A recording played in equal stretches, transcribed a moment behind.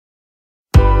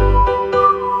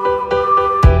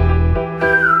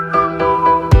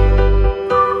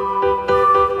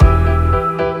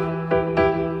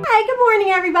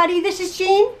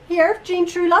here, Jean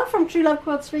Truelove from Truelove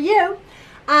Quilts for You.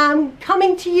 I'm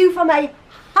coming to you from a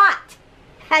hot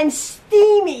and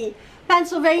steamy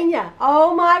Pennsylvania.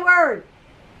 Oh my word.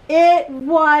 It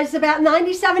was about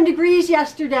 97 degrees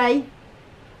yesterday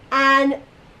and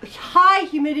high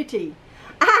humidity.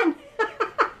 And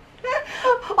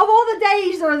of all the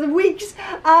days or the weeks,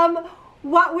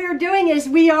 what we're doing is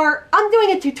I'm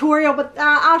doing a tutorial, but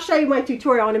I'll show you my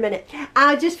tutorial in a minute.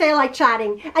 I just feel like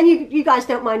chatting, and you guys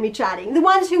don't mind me chatting. The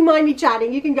ones who mind me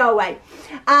chatting, you can go away.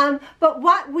 But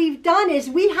what we've done is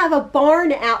we have a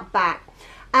barn out back,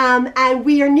 and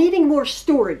we are needing more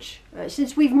storage.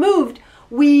 Since we've moved,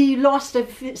 we lost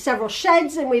several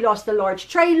sheds and we lost a large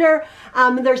trailer.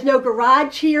 There's no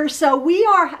garage here, so we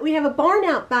have a barn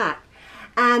out back,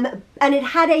 and it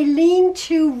had a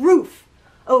lean-to roof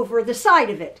over the side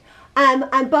of it,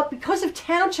 but because of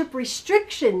township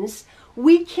restrictions,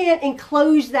 we can't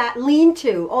enclose that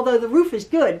lean-to, although the roof is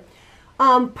good,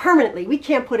 permanently. We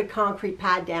can't put a concrete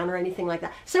pad down or anything like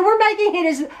that. So we're making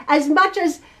it as much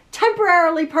as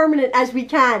temporarily permanent as we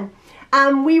can.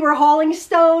 We were hauling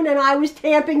stone, and I was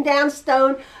tamping down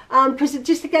stone because it's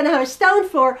just going to have a stone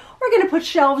floor. We're going to put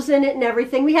shelves in it and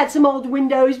everything. We had some old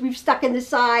windows we've stuck in the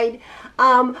side,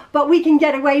 but we can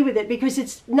get away with it because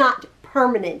it's not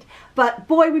permanent. But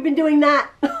boy, we've been doing that.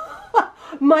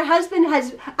 My husband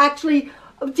has actually,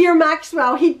 dear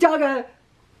Maxwell, he dug a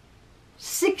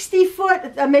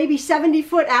 60-foot, maybe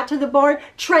 70-foot out to the barn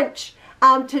trench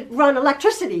to run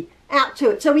electricity out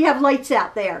to it. So we have lights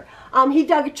out there. He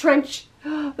dug a trench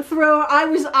through.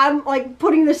 I'm like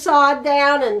putting the sod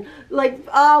down and like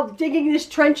digging this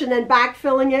trench and then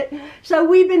backfilling it. So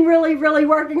we've been really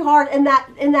working hard in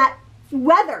that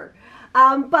weather.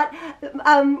 But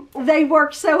they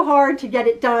work so hard to get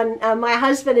it done. My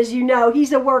husband, as you know,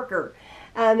 he's a worker.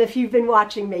 If you've been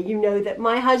watching me, you know that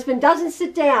my husband doesn't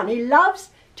sit down. He loves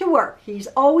to work. He's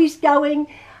always going.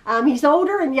 He's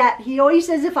older, and yet he always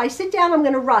says, if I sit down, I'm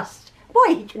going to rust.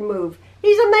 Boy, he can move.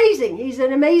 He's amazing. He's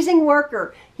an amazing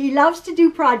worker. He loves to do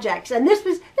projects, and this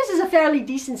is a fairly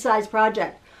decent-sized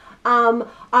project.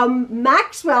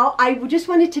 Maxwell, I just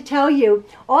wanted to tell you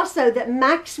also that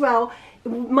Maxwell,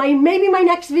 maybe my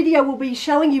next video will be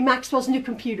showing you Maxwell's new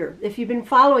computer. If you've been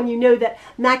following, you know that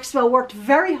Maxwell worked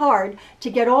very hard to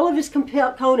get all of his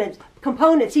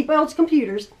components. He builds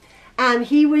computers, and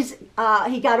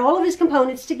he got all of his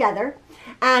components together.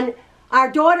 And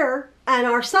our daughter and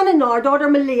our son-in-law, our daughter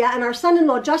Malia and our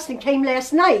son-in-law Justin, came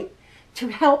last night to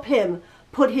help him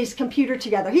put his computer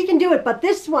together. He can do it, but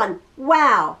this one,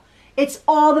 wow, it's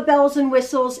all the bells and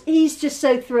whistles. He's just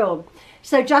so thrilled.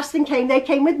 So Justin came, they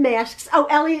came with masks. Oh,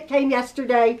 Elliot came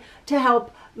yesterday to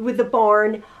help with the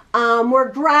barn.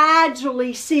 We're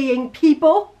gradually seeing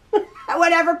people,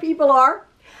 whatever people are.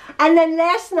 And then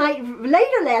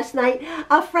later last night,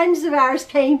 friends of ours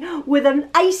came with an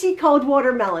icy cold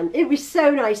watermelon. It was so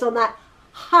nice on that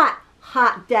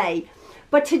hot day.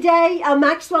 But today,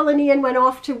 Maxwell and Ian went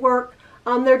off to work.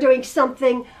 They're doing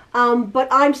something. But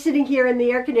I'm sitting here in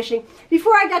the air conditioning.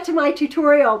 Before I got to my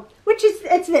tutorial, which is,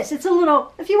 it's a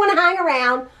little, if you want to hang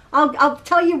around, I'll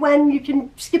tell you when you can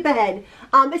skip ahead.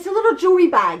 It's a little jewelry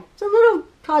bag. It's a little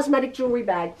cosmetic jewelry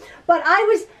bag. But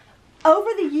over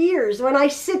the years, when I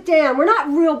sit down, we're not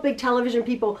real big television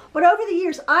people, but over the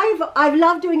years, I've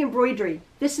loved doing embroidery.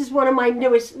 This is one of my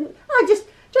newest,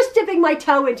 just dipping my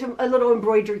toe into a little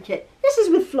embroidery kit. This is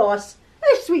with floss.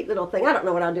 A sweet little thing. I don't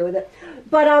know what I'll do with it.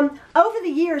 But over the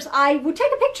years, I would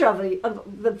take a picture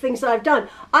of the things that I've done.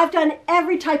 I've done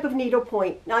every type of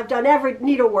needlepoint. I've done every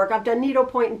needlework. I've done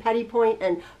needlepoint and petty point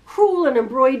and crewel and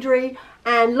embroidery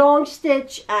and long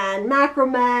stitch and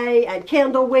macrame and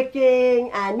candle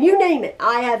wicking and you name it.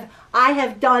 I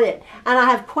have done it, and I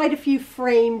have quite a few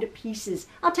framed pieces.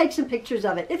 I'll take some pictures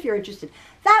of it if you're interested.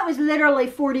 That was literally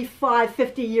 45,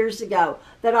 50 years ago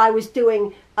that I was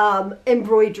doing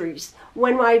embroideries.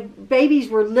 When my babies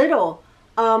were little,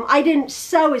 I didn't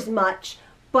sew as much,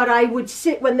 but I would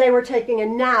sit when they were taking a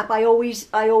nap. I always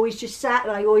just sat,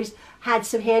 and I always had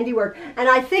some handiwork. And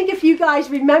I think if you guys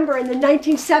remember in the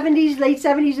 1970s, late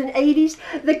 70s and 80s,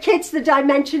 the kits, the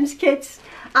Dimensions kits,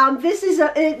 this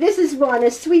is one,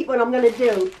 a sweet one I'm going to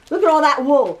do. Look at all that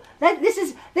wool. This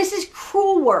is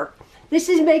crewel work. This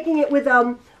is making it with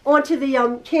onto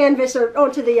the canvas or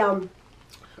onto the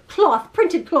cloth,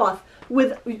 printed cloth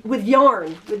with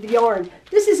yarn.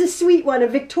 This is a sweet one, a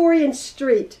Victorian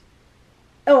Street.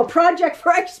 Oh, a project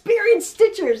for experienced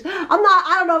stitchers. I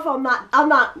don't know if I'm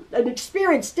not an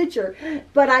experienced stitcher,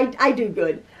 but I do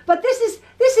good. But this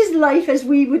is life as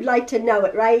we would like to know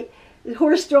it, right?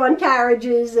 Horse-drawn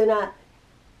carriages and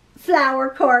flower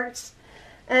carts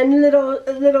and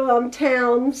little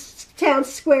town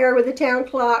square with a town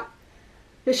clock,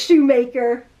 the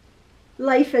shoemaker,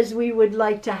 life as we would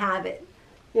like to have it.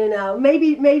 You know,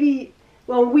 maybe.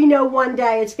 Well, we know one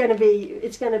day it's going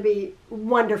to be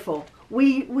wonderful.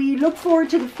 We look forward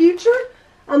to the future.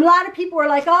 A lot of people are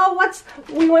like, oh,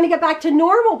 we want to get back to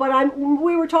normal, but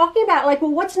we were talking about like,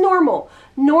 well, what's normal?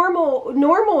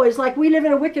 Normal is like we live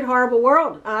in a wicked, horrible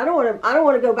world. I don't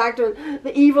want to go back to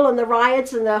the evil and the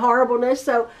riots and the horribleness.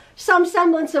 So some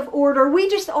semblance of order. We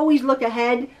just always look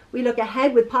ahead. We look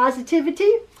ahead with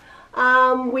positivity.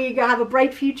 We have a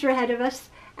bright future ahead of us,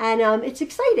 and it's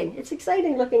exciting. It's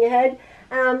exciting looking ahead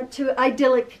to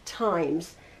idyllic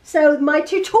times. So my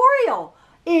tutorial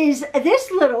is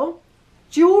this little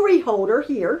jewelry holder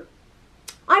here.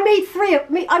 I made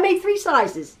three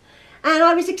sizes, and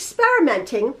I was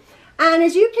experimenting, and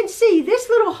as you can see, this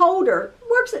little holder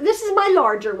works. This is my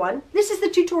larger one. This is the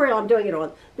tutorial I'm doing it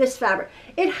on, this fabric.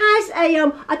 It has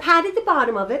I padded the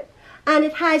bottom of it, and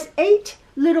it has 8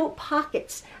 little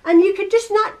pockets, and you could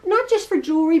just not just for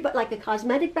jewelry, but like a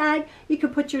cosmetic bag. You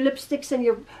could put your lipsticks and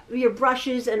your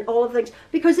brushes and all of things,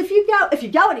 because if you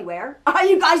go anywhere, are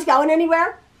you guys going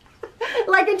anywhere?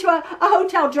 Like into a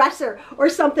hotel dresser or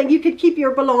something, you could keep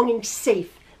your belongings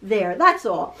safe there. That's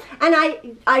all. And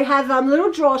I have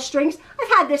little drawstrings. I've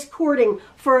had this cording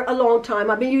for a long time.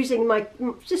 I've been using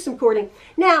just some cording.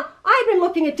 Now I've been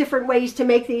looking at different ways to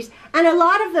make these, and a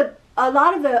lot of the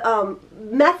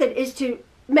method is to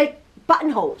make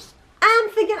buttonholes. I'm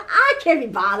thinking, I can't be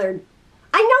bothered.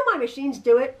 I know my machines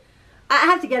do it. I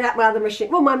have to get out my other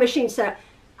machine. Well, my machine's set up.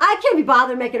 I can't be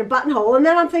bothered making a buttonhole. And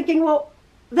then I'm thinking, well,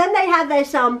 then they have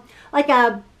this like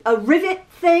a rivet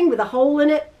thing with a hole in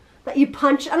it that you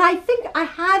punch. And I think I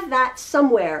have that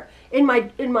somewhere in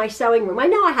my sewing room. I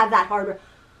know I have that hardware.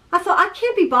 I thought, I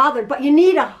can't be bothered, but you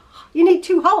need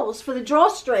 2 holes for the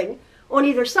drawstring on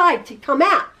either side to come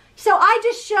out. So I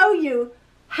just show you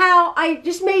how I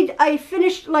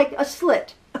finished like a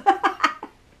slit.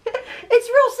 It's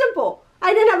real simple.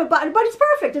 I didn't have a button, but it's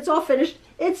perfect. It's all finished.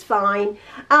 It's fine.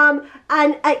 So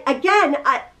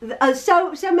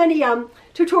many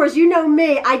tutorials. You know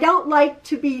me. I don't like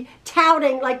to be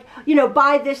touting like, you know,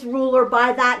 buy this ruler,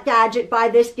 buy that gadget, buy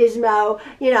this gizmo.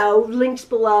 You know, links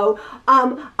below.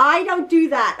 I don't do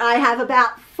that. I have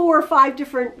about 4 or 5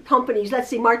 different companies. Let's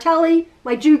see, Martelli,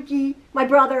 my Juki, my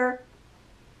brother,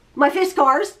 my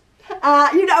Fiskars.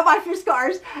 You know, my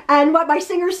Fiskars, and my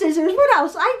Singer scissors. What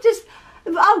else?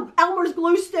 Elmer's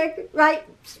glue stick, right?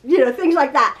 You know, things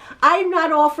like that. I'm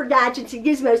not all for gadgets and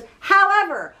gizmos.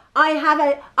 However, I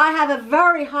have a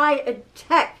very high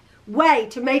tech way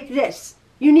to make this.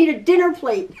 You need a dinner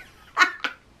plate. A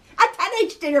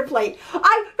 10-inch dinner plate.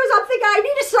 Because I'm thinking I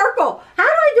need a circle. How do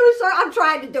I do a circle? I'm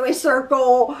trying to do a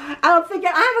circle. And I'm thinking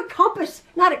I have a compass,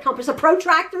 not a compass, a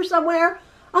protractor somewhere.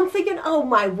 I'm thinking, oh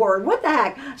my word, what the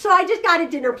heck? So I just got a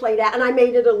dinner plate out and I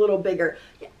made it a little bigger.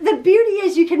 The beauty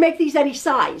is you can make these any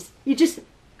size. You just,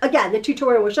 again, the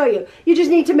tutorial will show you. You just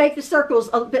need to make the circles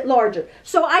a bit larger.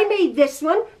 So I made this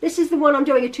one. This is the one I'm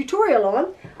doing a tutorial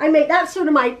on. That's sort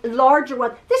of my larger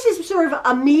one. This is sort of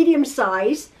a medium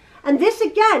size. And this,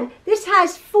 again, this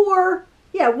has 4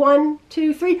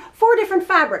 different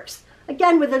fabrics.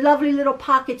 Again, with the lovely little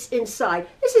pockets inside.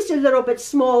 This is a little bit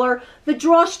smaller. The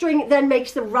drawstring then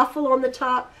makes the ruffle on the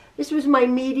top. This was my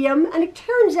medium, and it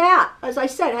turns out, as I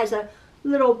said, it has a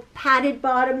little padded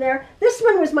bottom there. This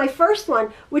one was my first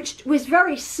one, which was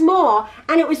very small,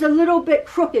 and it was a little bit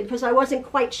crooked because I wasn't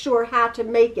quite sure how to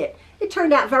make it. It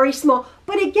turned out very small.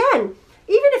 But again,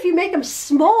 even if you make them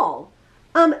small,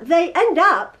 they end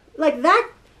up like that,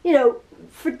 you know,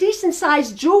 for decent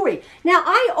sized jewelry. Now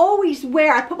I always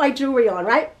I put my jewelry on,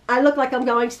 right? I look like I'm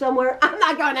going somewhere. I'm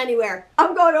not going anywhere.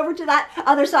 I'm going over to that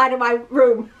other side of my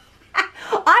room.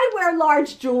 I wear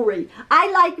large jewelry.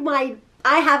 I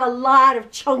have a lot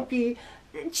of chunky,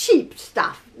 cheap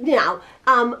stuff, you know.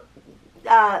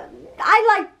 I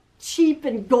like cheap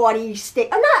and gaudy stuff.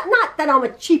 Not that I'm a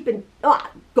cheap and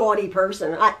gaudy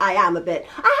person. I am a bit.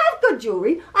 I have good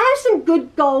jewelry. I have some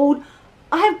good gold.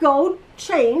 I have gold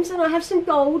chains, and I have some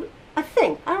gold, I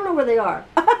don't know where they are.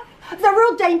 They're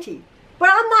real dainty, but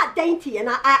I'm not dainty, and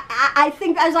I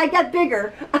think as I get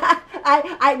bigger,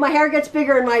 my hair gets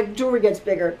bigger and my jewelry gets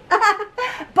bigger.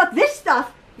 But this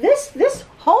stuff, this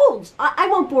holds. I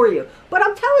won't bore you, but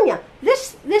I'm telling you,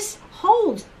 this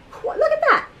holds, look at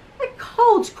that. It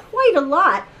holds quite a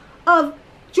lot of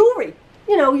jewelry.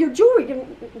 You know, your jewelry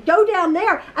can go down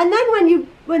there, and then when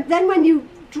you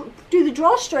do the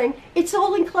drawstring, it's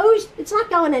all enclosed. It's not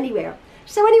going anywhere.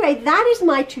 So anyway, that is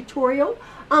my tutorial.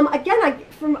 Again,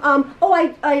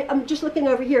 I'm just looking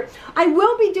over here. I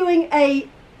will be doing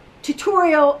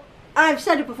tutorial, I've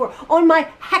said it before, on my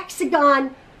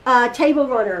hexagon table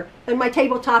runner and my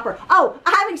table topper. Oh,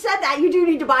 having said that, you do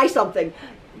need to buy something,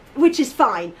 which is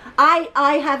fine. I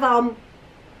have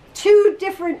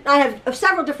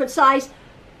several different size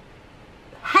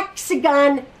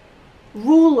hexagon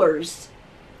rulers,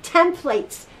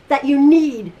 templates that you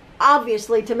need,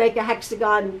 obviously, to make a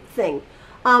hexagon thing.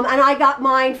 And I got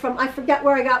mine from, I forget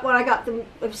where I got one. I got them,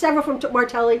 several from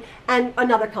Martelli and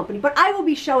another company. But I will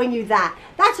be showing you that.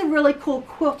 That's a really cool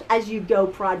quilt as you go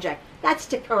project. That's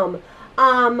to come.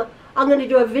 I'm going to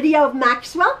do a video of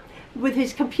Maxwell with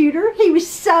his computer. He was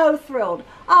so thrilled.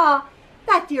 Ah,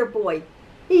 that dear boy.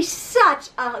 He's such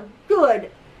a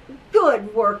good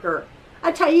worker.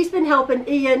 I tell you, he's been helping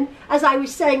Ian. As I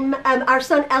was saying, our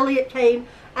son Elliot came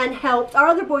and helped. Our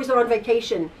other boys are on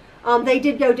vacation. They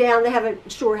did go down. They have a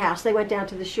shore house. They went down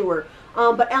to the shore.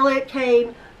 But Elliot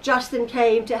came. Justin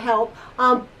came to help.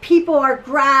 People are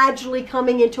gradually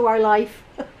coming into our life.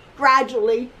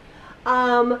 Gradually.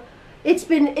 It's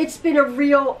been a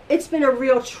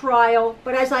real trial.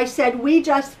 But as I said, we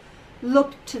just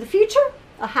look to the future,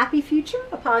 a happy future,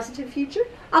 a positive future.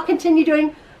 I'll continue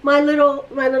doing my little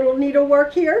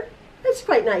needlework here. It's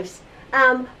quite nice.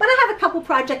 But I have a couple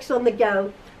projects on the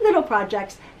go, little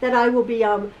projects that I will be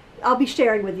I'll be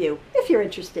sharing with you if you're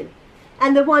interested.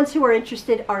 And the ones who are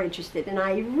interested, and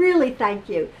I really thank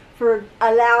you for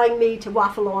allowing me to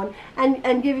waffle on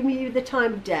and giving me the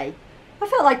time of day. I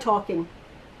felt like talking.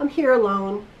 I'm here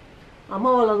alone. I'm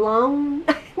all alone.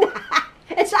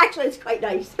 It's quite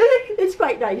nice. It's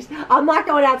quite nice. I'm not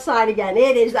going outside again.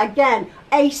 It is, again,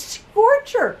 a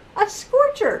scorcher. A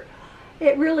scorcher.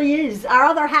 It really is. Our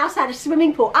other house had a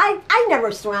swimming pool. I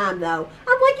never swam, though.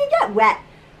 I'm like, you get wet.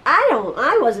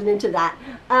 I wasn't into that.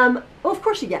 Well, of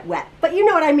course you get wet. But you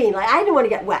know what I mean. Like, I didn't want to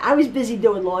get wet. I was busy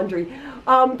doing laundry.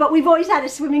 But we've always had a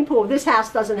swimming pool. This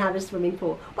house doesn't have a swimming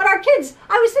pool. But our kids,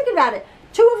 I was thinking about it.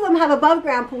 2 of them have above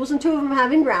ground pools and 2 of them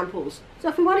have in-ground pools. So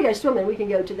if we want to go swimming, we can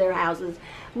go to their houses.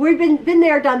 We've been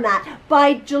there, done that.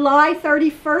 By July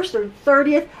 31st or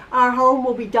 30th, our home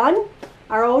will be done.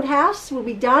 Our old house will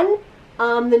be done.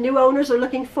 The new owners are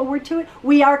looking forward to it.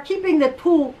 We are keeping the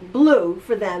pool blue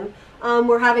for them.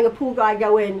 We're having a pool guy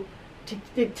go in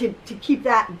to keep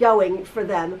that going for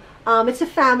them. It's a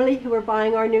family who are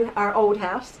buying our old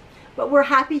house, but we're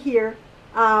happy here.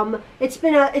 It's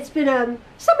been a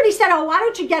somebody said, oh, why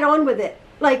don't you get on with it?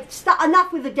 Like,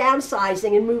 enough with the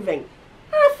downsizing and moving.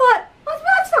 And I thought, well,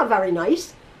 that's not very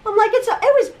nice. I'm like, it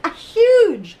was a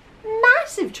huge,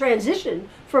 massive transition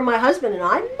for my husband and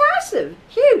I. Massive,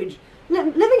 huge.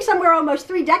 Living somewhere almost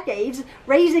 3 decades,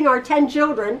 raising our 10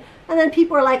 children, and then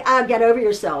people are like, oh, get over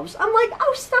yourselves. I'm like,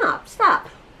 oh, stop.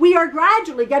 We are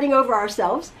gradually getting over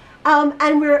ourselves,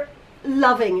 and we're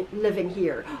loving living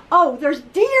here. Oh, there's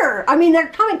deer. I mean, they're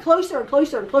coming closer and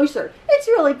closer and closer. It's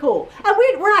really cool. And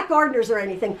we're not gardeners or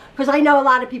anything, because I know a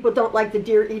lot of people don't like the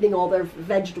deer eating all their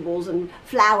vegetables and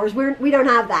flowers. We don't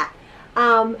have that.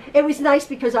 It was nice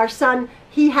because our son,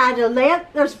 he had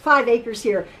there's 5 acres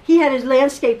here. He had his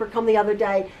landscaper come the other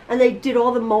day, and they did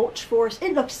all the mulch for us.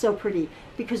 It looks so pretty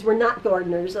because we're not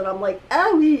gardeners. And I'm like,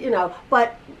 oh,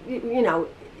 but he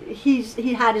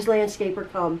had his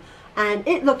landscaper come. And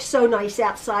it looks so nice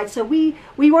outside. So we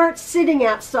weren't sitting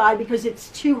outside because it's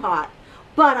too hot.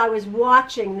 But I was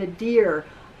watching the deer.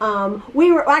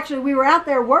 We were out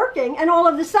there working, and all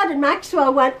of a sudden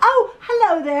Maxwell went, oh,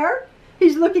 hello there.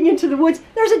 He's looking into the woods.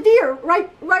 There's a deer right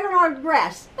on our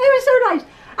grass. It was so nice.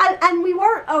 And we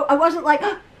weren't, I wasn't like,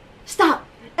 oh, stop.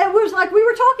 It was like we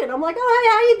were talking. I'm like, oh, hey,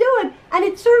 how you doing? And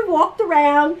it sort of walked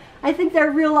around. I think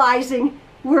they're realizing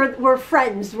we're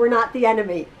friends. We're not the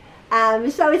enemy.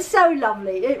 So it's so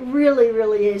lovely. It really,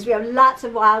 really is. We have lots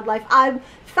of wildlife. I'm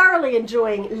thoroughly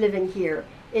enjoying living here.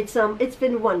 It's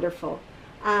been wonderful.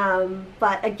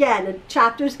 But again, a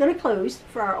chapter is going to close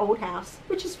for our old house,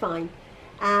 which is fine.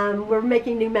 We're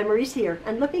making new memories here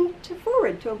and looking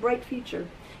forward to a bright future.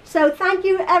 So thank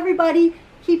you, everybody.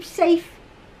 Keep safe,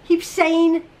 keep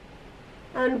sane,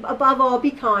 and above all,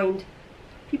 be kind.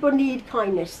 People need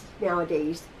kindness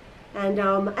nowadays. And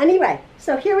anyway,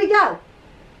 so here we go.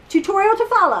 Tutorial to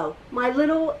follow, my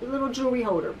little jewelry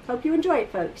holder. Hope you enjoy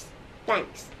it, folks.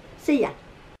 Thanks. See ya.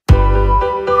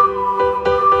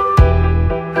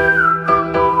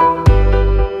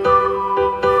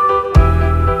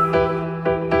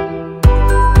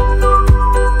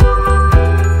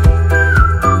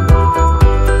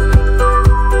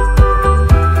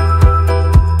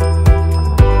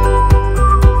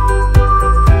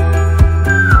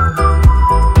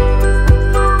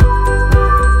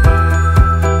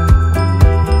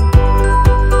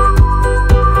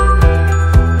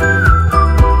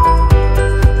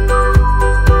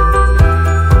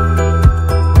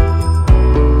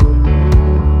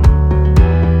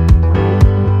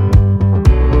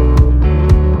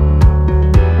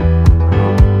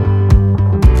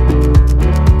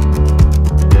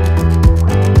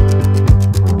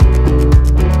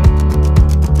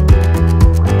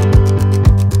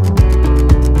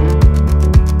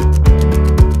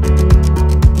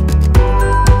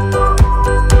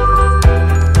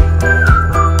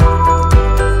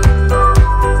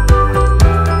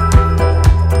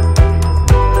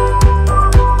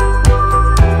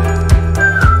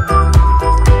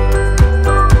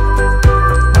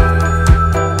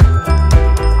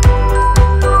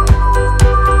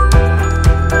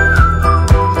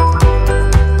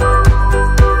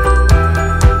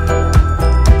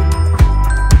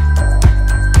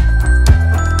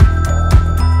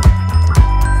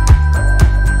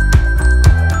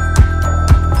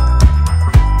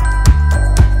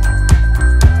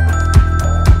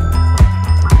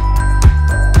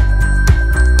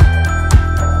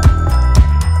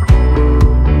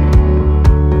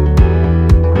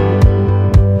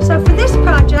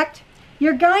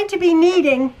 you're going to be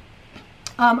needing,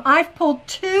 I've pulled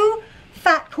 2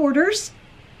 fat quarters,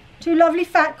 2 lovely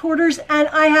fat quarters, and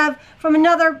I have from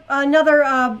another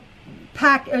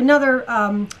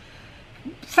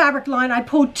fabric line, I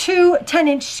pulled 2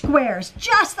 10-inch squares.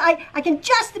 I can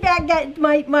just about get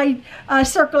my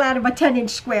circle out of a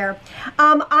 10-inch square.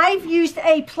 I've used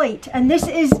a plate, and this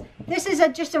is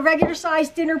just a regular size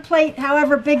dinner plate,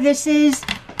 however big this is.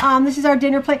 This is our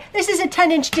dinner plate. This is a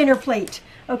 10-inch dinner plate,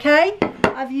 okay?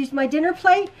 I've used my dinner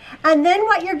plate. And then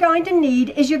what you're going to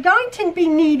need is you're going to be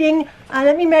needing,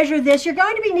 let me measure this, you're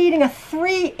going to be needing a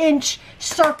 3-inch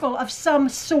circle of some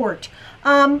sort.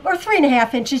 Or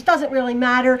 3.5 inches, doesn't really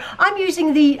matter. I'm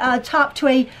using the top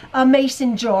to a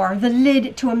mason jar, the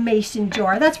lid to a mason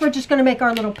jar. That's where we're just going to make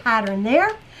our little pattern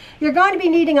there. You're going to be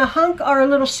needing a hunk or a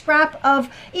little scrap of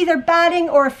either batting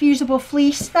or a fusible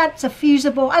fleece. That's a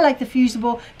fusible. I like the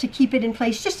fusible to keep it in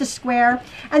place, just a square.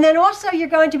 And then also you're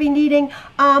going to be needing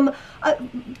I'll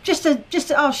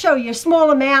show you a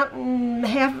small amount,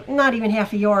 not even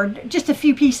half a yard, just a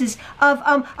few pieces of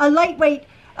a lightweight.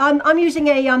 I'm using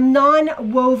a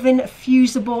non-woven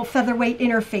fusible featherweight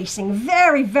interfacing,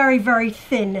 very, very, very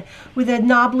thin with a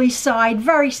knobbly side,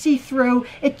 very see-through.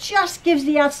 It just gives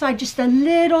the outside just a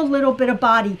little bit of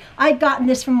body. I'd gotten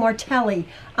this from Martelli.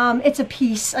 It's a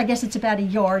piece, I guess it's about a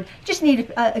yard. Just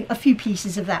need a few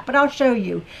pieces of that, but I'll show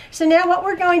you. So now what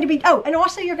we're going to be, and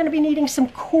also you're going to be needing some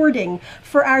cording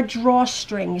for our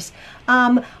drawstrings.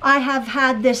 I have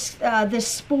had this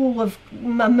spool of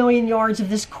a million yards of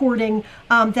this cording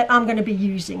that I'm going to be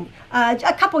using.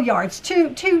 A couple yards,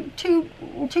 two and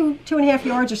a half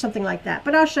yards or something like that.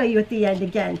 But I'll show you at the end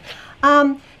again.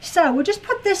 So we'll just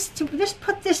put this to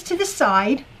the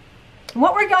side.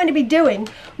 What we're going to be doing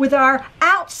with our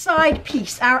outside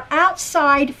piece, our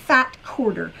outside fat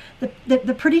quarter,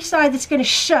 the pretty side that's going to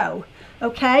show,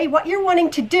 okay? What you're wanting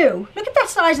to do, look at that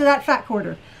size of that fat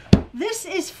quarter.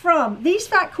 These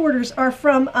fat quarters are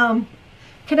from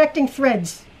Connecting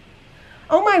Threads.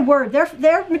 Oh my word,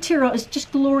 their material is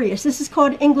just glorious. This is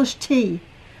called English Tea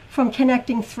from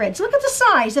Connecting Threads. Look at the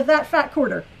size of that fat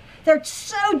quarter. They're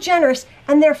so generous,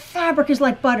 and their fabric is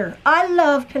like butter. I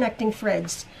love Connecting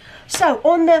Threads. So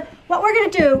what we're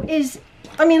going to do is,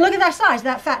 look at that size,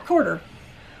 that fat quarter.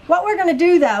 What we're going to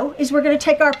do though is we're going to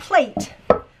take our plate,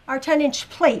 our 10-inch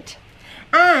plate,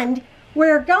 and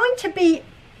we're going to be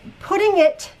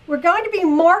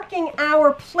marking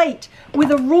our plate with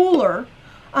a ruler.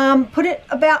 Put it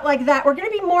about like that. We're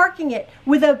going to be marking it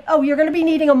with you're going to be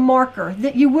needing a marker.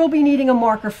 You will be needing a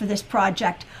marker for this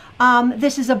project.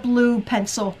 This is a blue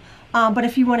pencil, but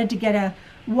if you wanted to get a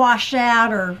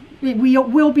washout, or we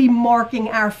will be marking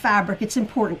our fabric. It's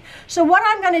important. So what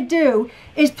I'm going to do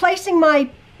is placing my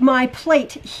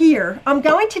plate here. I'm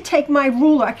going to take my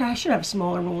ruler. I should have a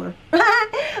smaller ruler.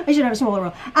 I should have a smaller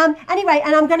ruler. Anyway,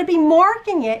 and I'm going to be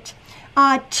marking it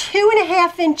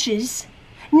 2.5 inches.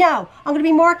 No, I'm going to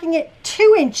be marking it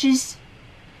 2 inches.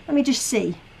 Let me just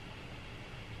see.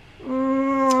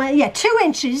 Yeah, 2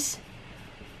 inches.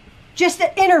 Just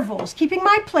at intervals, keeping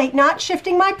my plate, not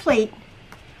shifting my plate.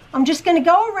 I'm just going to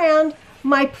go around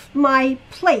my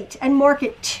plate and mark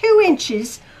it 2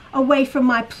 inches away from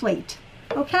my plate.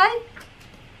 Okay?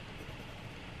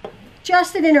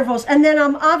 Just at intervals. And then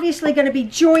I'm obviously going to be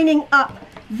joining up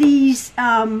these,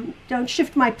 don't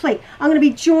shift my plate. I'm going to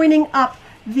be joining up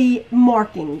the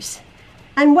markings.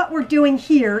 And what we're doing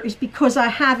here is because I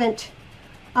haven't,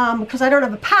 because I don't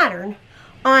have a pattern,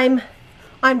 I'm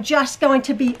just going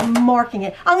to be marking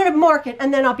it. I'm going to mark it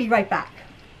and then I'll be right back.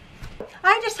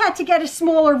 I just had to get a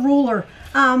smaller ruler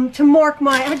to mark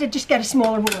I had to just get a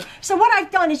smaller ruler. So what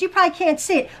I've done is, you probably can't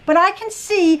see it, but I can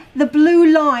see the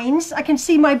blue lines. I can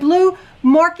see my blue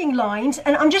marking lines,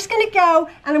 and I'm just going to go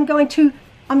and I'm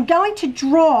going to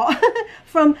draw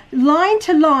from line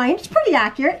to line. It's pretty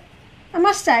accurate. I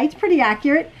must say, it's pretty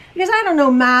accurate, because I don't know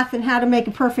math and how to make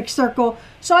a perfect circle.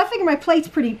 So I figure my plate's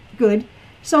pretty good.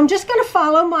 So I'm just going to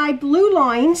follow my blue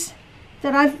lines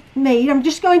that I've made. I'm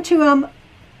just going to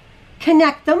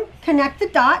connect them, connect the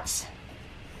dots.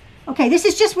 Okay, this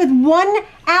is just with one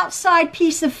outside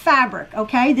piece of fabric,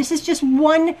 okay? This is just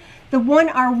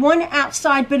our one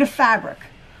outside bit of fabric.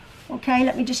 Okay,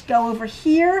 let me just go over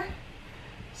here.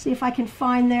 See if I can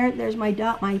find there's my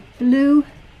dot, my blue.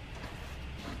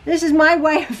 This is my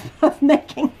way of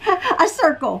making a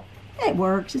circle. It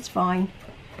works, it's fine.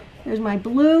 There's my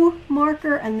blue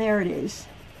marker, and there it is.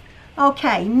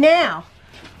 Okay, now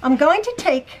I'm going to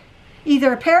take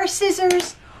either a pair of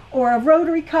scissors or a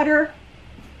rotary cutter,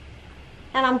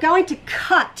 and I'm going to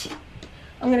cut.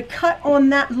 I'm going to cut on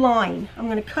that line. I'm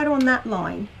going to cut on that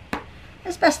line.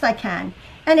 as best I can.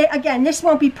 And again, this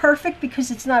won't be perfect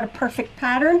because it's not a perfect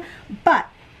pattern, but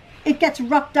it gets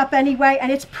rucked up anyway,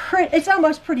 and it's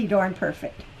almost pretty darn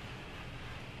perfect.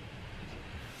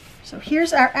 So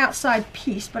here's our outside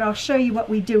piece, but I'll show you what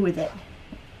we do with it.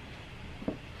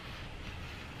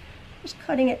 Just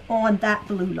cutting it on that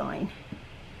blue line.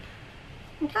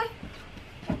 Okay.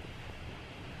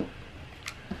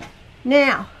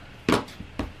 Now,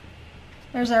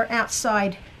 there's our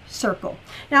outside circle.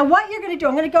 Now what you're going to do,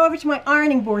 I'm going to go over to my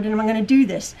ironing board and I'm going to do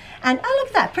this. And oh,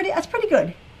 look at that, that's pretty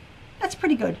good. That's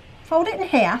pretty good. Fold it in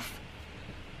half.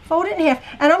 Fold it in half.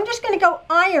 And I'm just going to go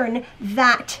iron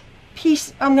that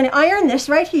piece. I'm going to iron this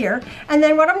right here. And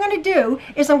then what I'm going to do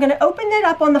is I'm going to open it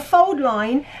up on the fold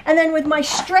line. And then with my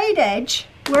straight edge,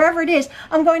 wherever it is,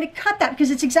 I'm going to cut that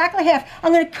because it's exactly half.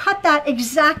 I'm going to cut that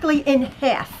exactly in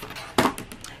half.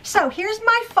 So here's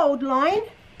my fold line.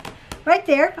 Right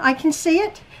there, I can see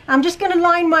it. I'm just going to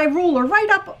line my ruler right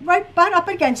up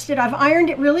against it. I've ironed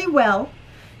it really well.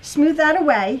 Smooth that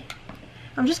away.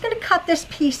 I'm just going to cut this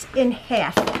piece in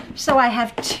half. So I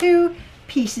have two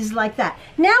pieces like that.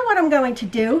 Now what I'm going to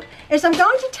do is I'm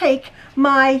going to take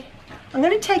my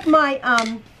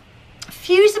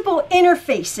fusible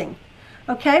interfacing.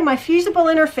 Okay, my fusible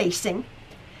interfacing.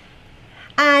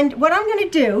 And what I'm going to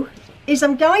do is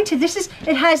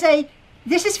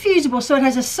this is fusible, so it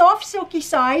has a soft silky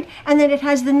side and then it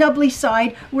has the nubbly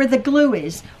side where the glue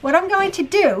is. What I'm going to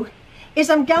do is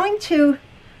I'm going to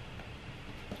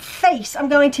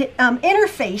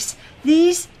interface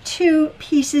these two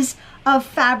pieces of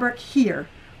fabric here.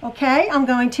 Okay, I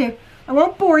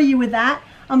won't bore you with that.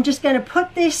 I'm just going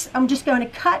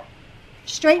to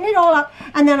straighten it all up,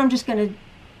 and then I'm just going to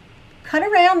cut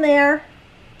around there.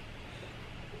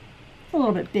 A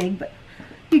little bit big, but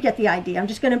you get the idea. I'm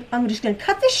just gonna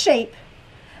cut this shape.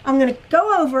 I'm gonna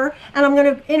go over and I'm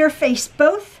gonna interface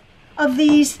both of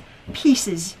these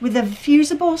pieces with the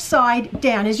fusible side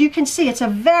down. As you can see, it's a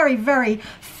very, very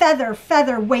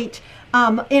featherweight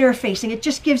interfacing. It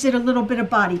just gives it a little bit of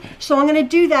body. So I'm gonna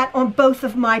do that on both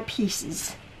of my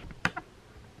pieces.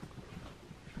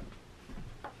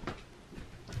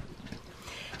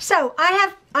 So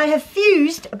I have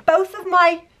fused both of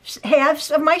my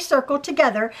halves of my circle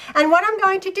together, and what I'm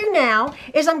going to do now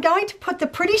is I'm going to put the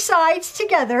pretty sides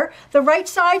together, the right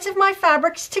sides of my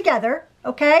fabrics together,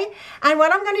 okay? And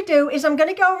what I'm going to do is I'm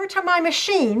going to go over to my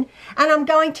machine and I'm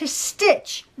going to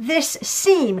stitch this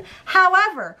seam.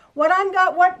 However, what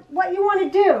you want to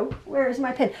do, where is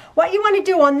my pin? What you want to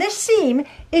do on this seam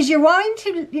is you're going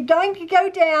to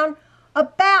go down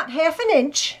about 1/2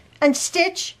 inch and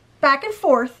stitch back and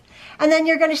forth, and then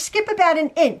you're going to skip about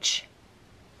 1 inch.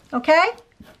 Okay?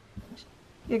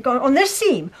 You're going on this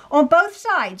seam on both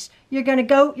sides. You're going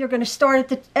to start at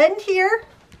the end here,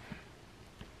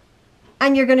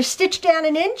 and you're going to stitch down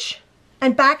 1 inch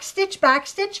and back stitch,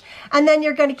 and then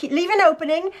you're going to leave an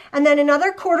opening, and then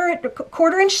another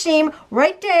quarter inch seam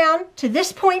right down to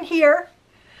this point here,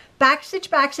 back stitch,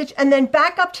 and then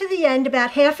back up to the end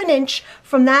about 1/2 inch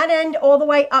from that end all the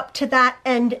way up to that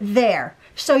end there.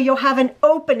 So you'll have an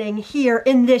opening here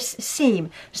in this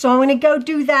seam. So I'm going to go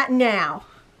do that now.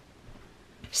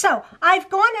 So I've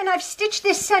gone and I've stitched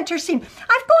this center seam.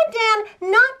 I've gone down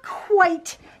not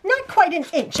quite 1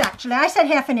 inch actually. I said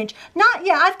 1/2 inch.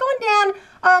 I've gone down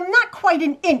not quite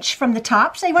 1 inch from the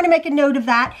top. So you want to make a note of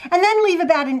that, and then leave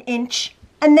about 1 inch,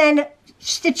 and then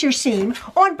stitch your seam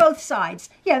on both sides.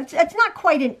 Yeah, it's not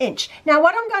quite 1 inch. Now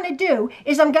what I'm going to do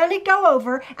is I'm going to go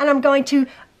over and I'm going to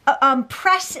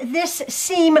press this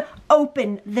seam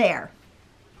open there.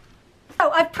 So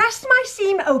I've pressed my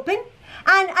seam open,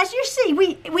 and as you see,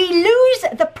 we lose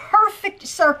the perfect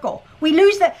circle. We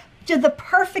lose the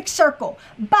perfect circle.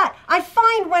 But I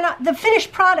find when the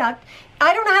finished product,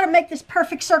 I don't know how to make this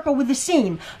perfect circle with the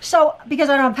seam, so because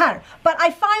I don't have a pattern. But I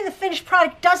find the finished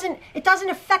product doesn't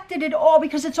affect it at all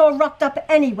because it's all rucked up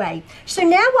anyway. So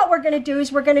now what we're going to do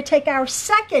is we're going to take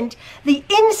the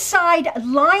inside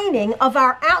lining of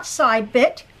our outside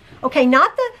bit. Okay,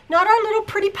 not our little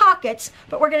pretty pockets,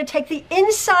 but we're going to take the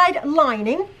inside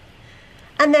lining,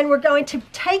 and then we're going to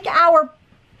take our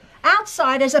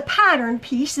outside as a pattern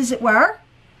piece, as it were,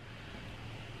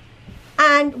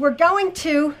 and we're going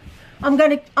to. I'm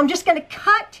just going to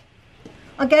cut.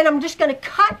 Again, I'm just going to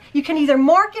cut. You can either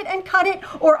mark it and cut it,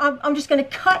 or I'm just going to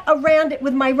cut around it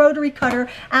with my rotary cutter,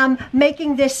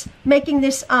 making this.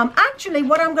 Actually,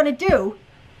 what I'm going to do.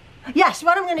 Yes,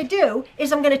 what I'm going to do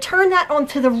is I'm going to turn that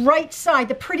onto the right side,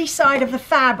 the pretty side of the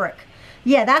fabric.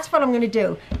 Yeah, that's what I'm going to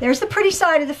do. There's the pretty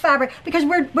side of the fabric, because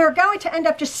we're going to end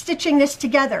up just stitching this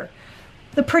together.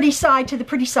 the pretty side to the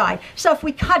pretty side. So if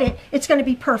we cut it, it's going to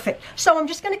be perfect. So I'm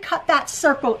just going to cut that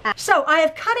circle out. So I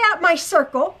have cut out my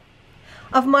circle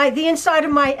of the inside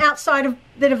of my outside of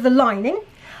the lining.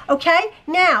 Okay,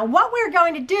 now what we're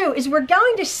going to do is we're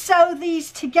going to sew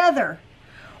these together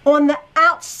on the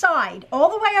outside all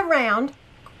the way around,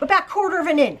 about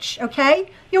 1/4 inch. Okay,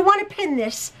 you'll want to pin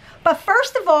this, but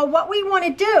first of all, what we want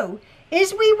to do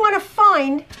is we want to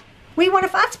find,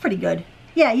 that's pretty good.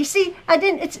 Yeah, you see,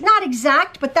 it's not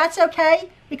exact, but that's okay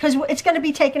because it's going to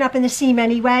be taken up in the seam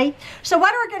anyway. So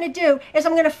what we're going to do is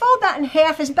I'm going to fold that in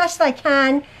half as best I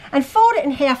can and fold it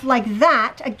in half like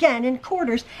that, again in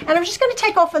quarters, and I'm just going to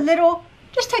take off a little,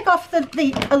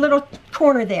 a little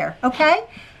corner there, okay?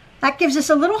 That gives us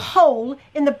a little hole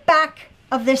in the back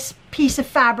of this piece of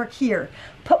fabric here.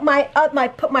 Put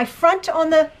my front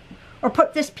on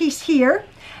put this piece here,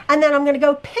 and then I'm going to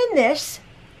go pin this,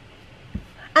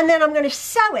 and then I'm going to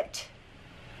sew it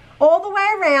all the way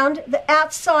around the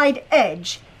outside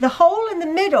edge. The hole in the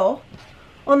middle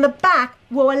on the back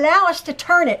will allow us to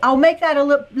turn it. I'll make that a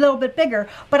little bit bigger,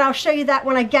 but I'll show you that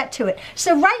when I get to it.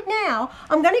 So right now,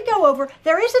 I'm going to go over,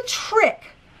 there is a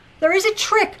trick.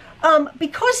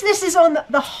 Because this is on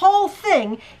the whole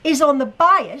thing is on the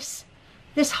bias,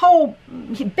 this whole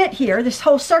bit here, this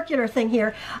whole circular thing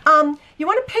here, you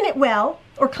want to pin it well,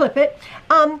 or clip it,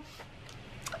 and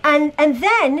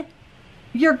then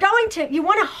you want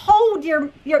to hold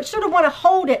sort of want to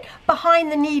hold it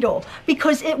behind the needle,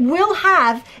 because it will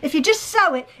have, if you just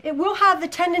sew it, it will have the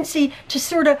tendency to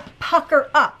sort of pucker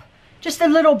up just a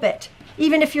little bit,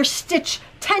 even if your stitch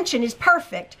tension is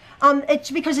perfect. It's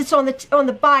because it's on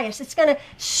the bias, it's going to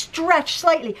stretch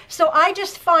slightly. So I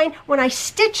just find when I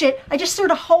stitch it, I just sort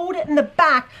of hold it in the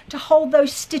back to hold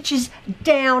those stitches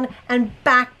down and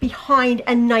back behind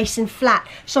and nice and flat.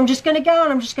 So I'm just going to go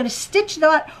and I'm just going to stitch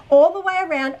that all the way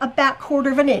around about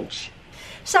 1/4 inch.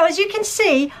 So as you can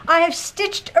see, I have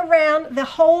stitched around the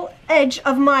whole edge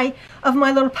of my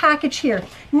little package here.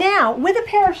 Now with a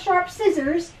pair of sharp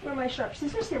scissors, where are my sharp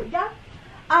scissors? Here we go.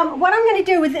 What I'm going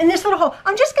to do in this little hole,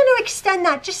 I'm just going to extend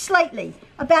that just slightly,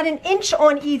 about 1 inch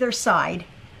on either side.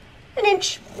 1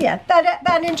 inch, yeah, about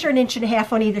 1 inch or 1.5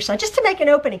 inches on either side, just to make an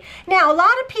opening. Now, a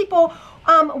lot of people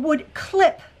would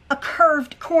clip a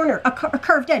curved corner, a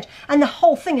curved edge, and the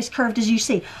whole thing is curved, as you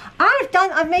see.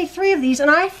 I've made 3 of these,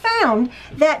 and I found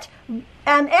that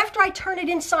after I turn it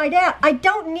inside out, I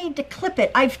don't need to clip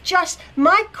it. I've just,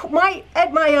 my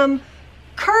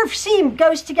curved seam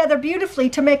goes together beautifully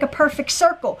to make a perfect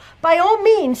circle. By all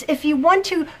means, if you want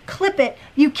to clip it,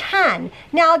 you can.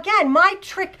 Now again, my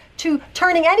trick to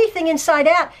turning anything inside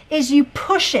out is you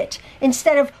push it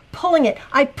instead of pulling it.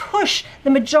 I push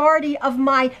the majority of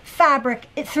my fabric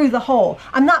through the hole.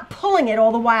 I'm not pulling it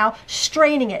all the while,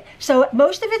 straining it. So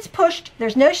most of it's pushed,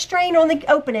 there's no strain on the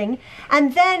opening,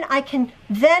 and then I can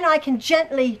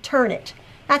gently turn it.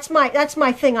 That's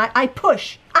my thing. I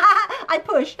push. I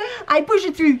push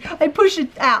it through. I push it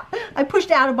out. I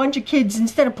pushed out a bunch of kids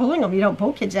instead of pulling them. You don't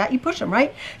pull kids out, you push them,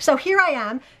 right? So here I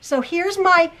am. So here's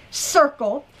my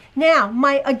circle. Now,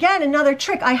 again, another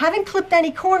trick. I haven't clipped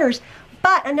any corners,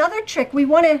 but another trick, we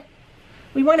want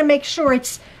to make sure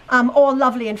it's all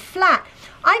lovely and flat.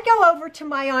 I go over to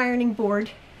my ironing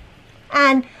board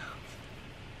and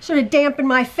sort of dampen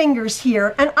my fingers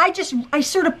here, and I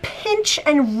sort of pinch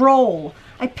and roll.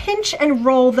 I pinch and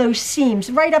roll those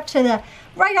seams right up to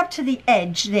the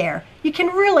edge there. You can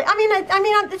really, I mean,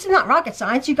 it's not rocket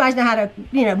science. You guys know how to,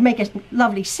 make a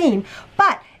lovely seam,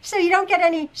 but so you don't get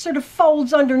any sort of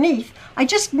folds underneath. I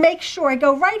just make sure I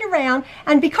go right around,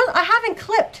 and because I haven't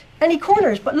clipped any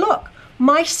corners, but look,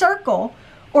 my circle,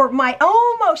 or my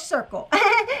almost circle,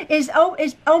 is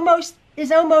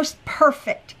almost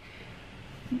perfect.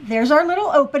 There's our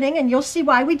little opening, and you'll see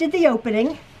why we did the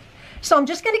opening. So I'm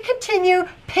just going to continue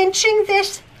pinching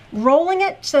this, rolling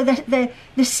it so that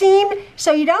the seam,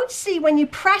 so you don't see when you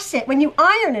press it, when you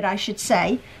iron it, I should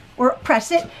say, or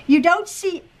press it, you don't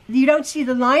see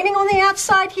the lining on the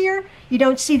outside here, you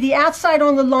don't see the outside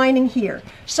on the lining here.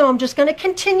 So I'm just going to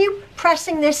continue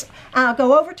pressing this. I'll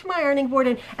go over to my ironing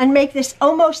board and make this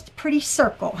almost pretty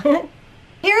circle.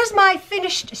 Here's my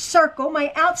finished circle,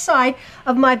 my outside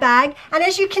of my bag, and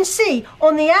as you can see,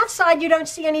 on the outside you don't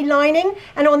see any lining,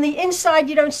 and on the inside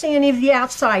you don't see any of the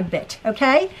outside bit,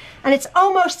 okay? And it's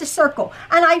almost a circle.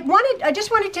 And I just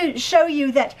wanted to show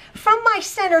you that from my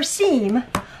center seam,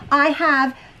 I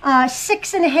have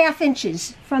 6.5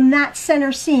 inches from that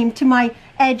center seam to my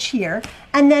edge here,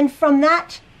 and then from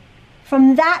that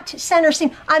center seam,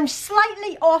 I'm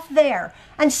slightly off there,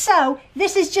 And so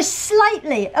this is just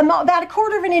slightly, about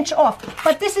 1/4 of an inch off,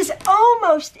 but this is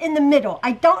almost in the middle.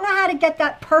 I don't know how to get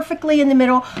that perfectly in the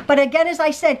middle, but again, as I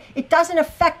said, it doesn't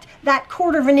affect that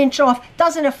 1/4 of an inch off,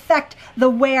 doesn't affect the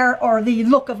wear or the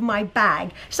look of my bag.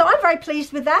 So I'm very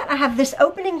pleased with that. I have this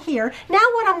opening here. Now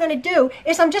what I'm going to do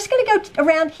is I'm just going to go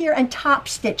around here and top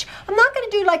stitch. I'm not going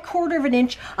to do like 1/4 of an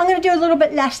inch. I'm going to do a little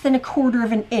bit less than 1/4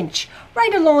 of an inch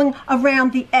right along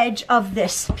around the edge of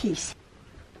this piece.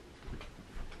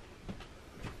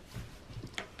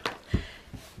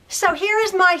 So here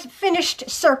is my finished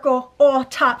circle all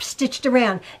top stitched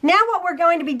around. Now what we're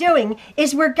going to be doing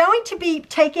is we're going to be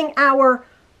taking our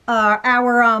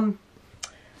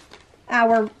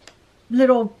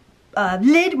little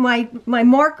lid,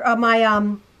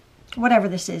 whatever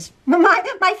this is,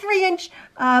 my 3-inch,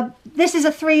 this is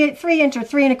a 3-inch or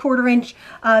 3 1/4 inch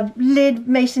lid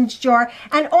mason's jar,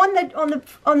 and on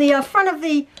the front of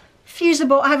the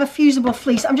fusible, I have a fusible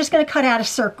fleece. I'm just going to cut out a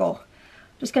circle.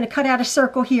 Just going to cut out a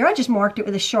circle here. I just marked it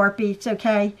with a Sharpie. It's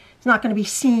okay. It's not going to be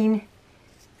seen.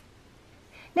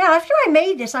 Now, after I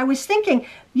made this, I was thinking,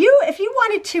 if you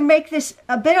wanted to make this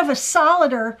a bit of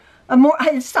a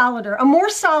more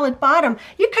solid bottom,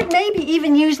 you could maybe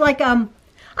even use like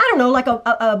I don't know, like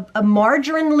a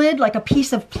margarine lid, like a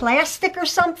piece of plastic or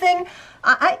something.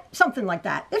 Something like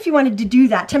that, if you wanted to do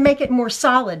that to make it more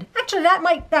solid. Actually, that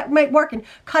might work, and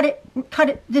cut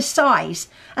it this size,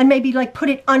 and maybe like put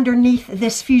it underneath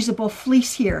this fusible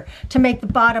fleece here to make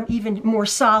the bottom even more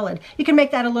solid. You can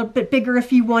make that a little bit bigger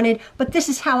if you wanted, but this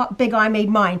is how big I made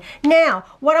mine. Now,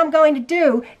 what I'm going to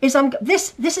do is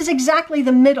this is exactly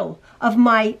the middle of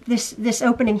my this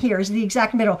opening here is the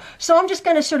exact middle. So I'm just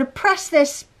going to sort of press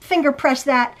this, finger press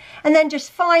that, and then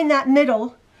just find that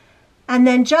middle. And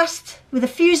then just with a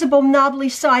fusible knobbly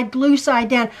side, glue side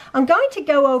down, I'm going to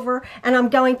go over and I'm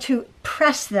going to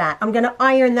press that. I'm going to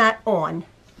iron that on.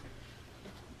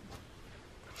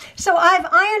 So I've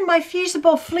ironed my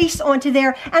fusible fleece onto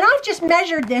there, and I've just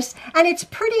measured this, and it's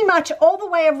pretty much all the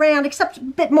way around, except a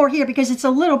bit more here because it's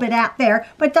a little bit out there,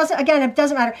 but it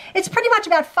doesn't matter. It's pretty much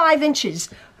about 5 inches.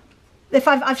 If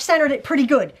I've centered it pretty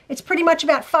good. It's pretty much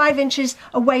about 5 inches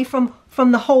away from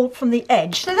the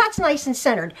edge. So that's nice and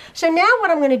centered. So now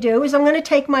what I'm going to do is I'm going to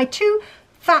take my 2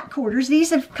 fat quarters.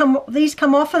 These come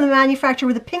off of the manufacturer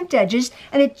with the pinked edges,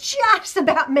 and it just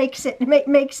about makes it.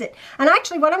 And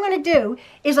actually what I'm going to do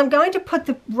is I'm going to put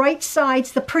the right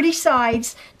sides, the pretty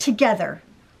sides, together.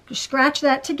 Just scratch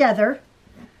that together.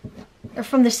 They're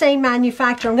from the same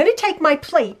manufacturer. I'm going to take my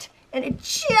plate, and it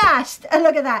just, and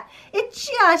look at that, it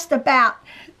just about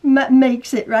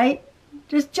makes it, right?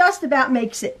 Just about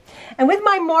makes it. And with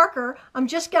my marker, I'm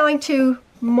just going to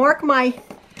mark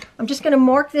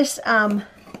this,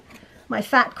 my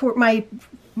fat cord, my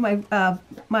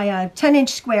 10-inch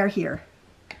square here.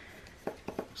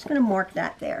 Just going to mark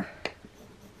that there.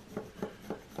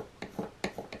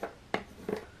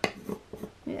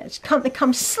 Yeah, it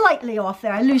comes slightly off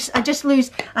there. I just lose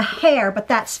a hair, but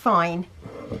that's fine.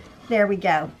 There we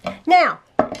go. Now,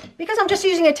 because I'm just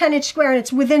using a 10-inch square and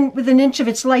it's with an inch of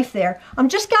its life there, I'm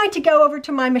just going to go over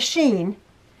to my machine,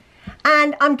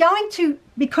 and I'm going to,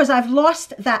 because I've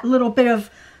lost that little bit of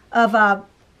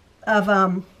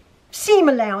seam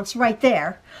allowance right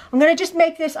there, I'm going to just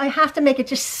make this, I have to make it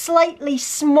just slightly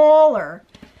smaller,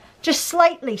 just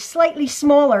slightly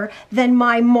smaller than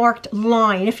my marked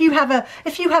line. If you have a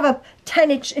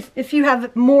 10-inch, if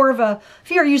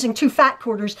you're using 2 fat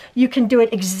quarters, you can do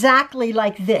it exactly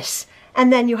like this,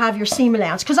 and then you have your seam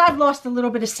allowance. Because I've lost a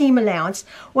little bit of seam allowance,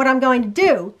 what I'm going to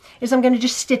do is I'm going to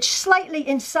just stitch slightly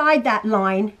inside that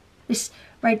line, this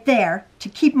right there, to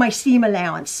keep my seam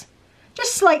allowance,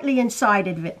 just slightly inside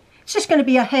of it. It's just going to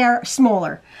be a hair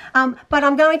smaller. But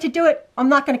I'm going to do it, I'm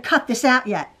not going to cut this out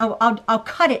yet. I'll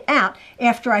cut it out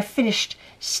after I've finished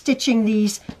stitching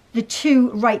the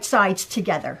 2 right sides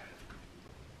together.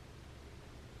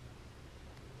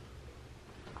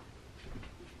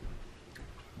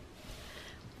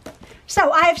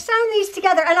 So I have sewn these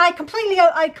together, and I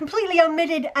completely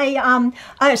omitted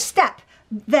a step.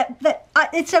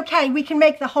 It's okay, we can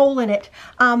make the hole in it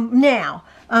now.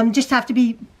 Just have to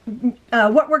be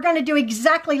what we're going to do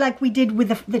exactly like we did with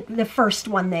the first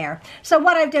one there. So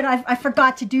what I did, I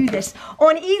forgot to do this.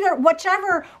 On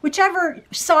whichever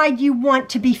side you want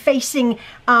to be facing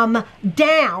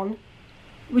down,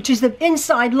 which is the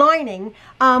inside lining,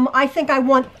 I think I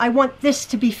want this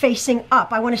to be facing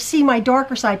up. I want to see my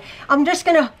darker side. I'm just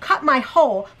going to cut my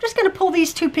hole. I'm just going to pull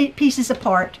these 2 pieces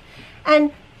apart,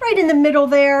 and right in the middle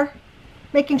there,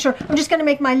 making sure, I'm just going to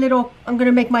make my little,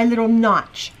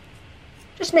 notch.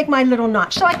 just make my little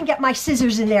notch so I can get my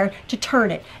scissors in there to turn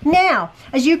it. Now,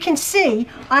 as you can see,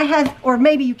 I have, or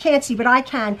maybe you can't see, but I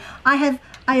can, I have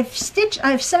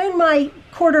sewn my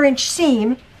 1/4 inch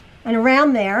seam and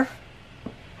around there,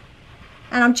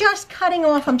 and I'm just cutting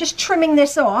off, I'm just trimming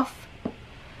this off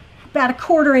about a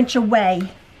 1/4 inch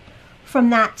away from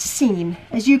that seam.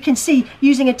 As you can see,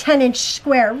 using a 10-inch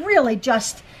square really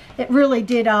just, it really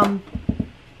did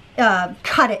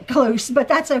cut it close, but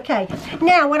that's okay.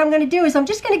 Now what I'm going to do is I'm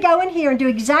just going to go in here and do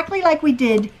exactly like we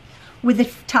did with the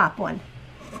top one.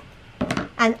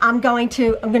 And I'm going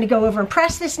to go over and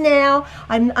press this now.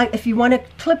 If you want to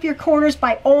clip your corners,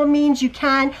 by all means you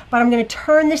can, but I'm going to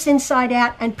turn this inside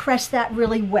out and press that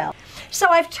really well. So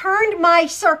I've turned my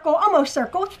circle, almost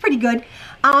circle, it's pretty good,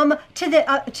 to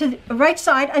the right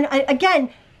side, and again,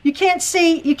 you can't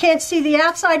see the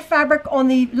outside fabric on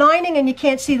the lining, and you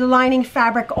can't see the lining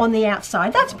fabric on the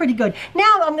outside. That's pretty good.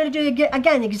 Now I'm going to do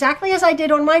again exactly as I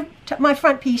did on my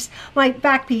front piece, my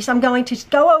back piece. I'm going to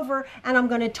go over and I'm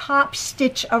going to top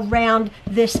stitch around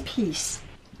this piece.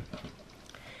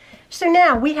 So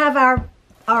now we have our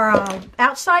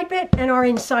outside bit and our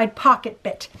inside pocket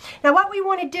bit. Now what we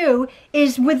want to do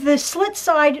is, with the slit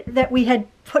side that we had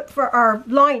put for our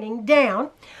lining down,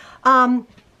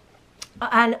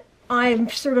 and I'm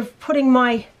sort of putting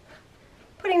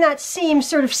that seam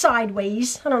sort of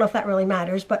sideways. I don't know if that really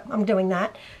matters, but I'm doing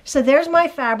that. So there's my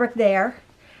fabric there,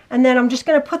 and then I'm just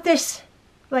going to put this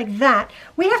like that.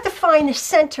 We have to find the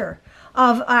center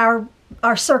of our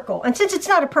circle, and since it's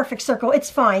not a perfect circle,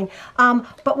 it's fine.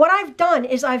 But what I've done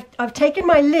is I've taken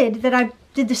my lid that I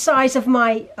did the size of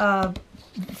my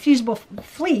fusible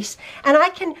fleece, and I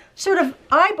can sort of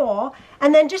eyeball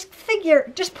and then just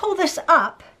pull this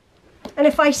up. And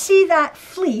if I see that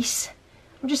fleece,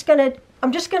 I'm just gonna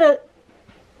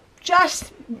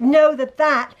know that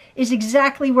that is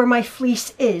exactly where my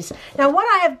fleece is. Now what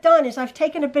I have done is I've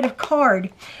taken a bit of card,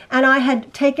 and I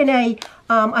had taken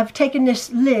I've taken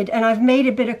this lid and I've made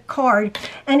a bit of card,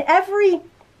 and every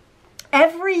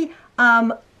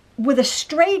with a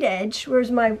straight edge,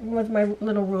 with my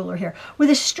little ruler here, with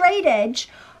a straight edge,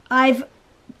 I've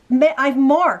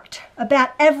marked about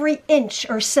every inch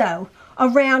or so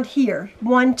around here.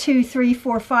 1, 2, 3,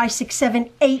 4, 5, 6, 7,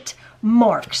 8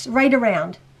 marks right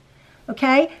around.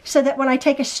 Okay, so that when I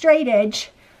take a straight edge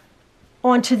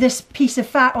onto this piece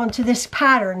of onto this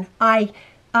pattern,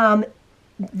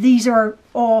 these are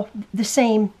all the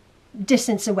same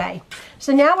distance away.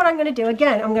 So now what I'm going to do,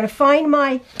 again, I'm going to find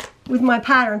with my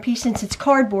pattern piece, since it's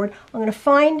cardboard, I'm going to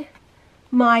find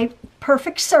my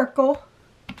perfect circle,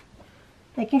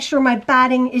 making sure my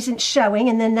batting isn't showing,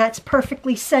 and then that's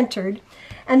perfectly centered.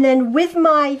 And then with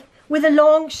a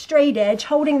long straight edge,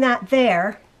 holding that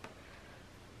there,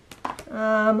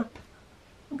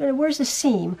 where's the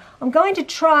seam? I'm going to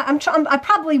try, I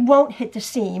probably won't hit the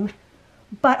seam,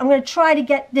 but I'm going to try to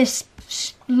get this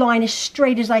line as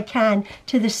straight as I can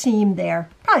to the seam there.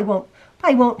 Probably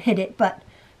won't hit it, but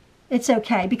it's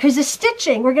okay, because the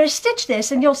stitching, we're going to stitch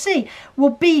this, and you'll see, will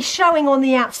be showing on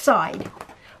the outside.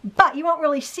 But you won't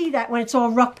really see that when it's all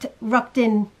rucked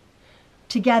in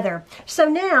together. So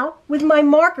now, with my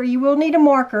marker, you will need a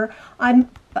marker.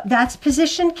 That's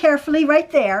positioned carefully right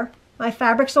there. My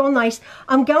fabric's all nice.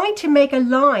 I'm going to make a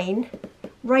line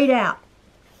right out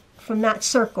from that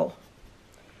circle.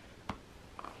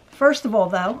 First of all,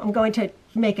 though, I'm going to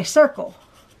make a circle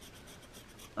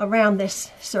around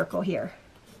this circle here.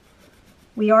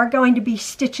 We are going to be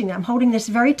stitching. I'm holding this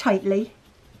very tightly.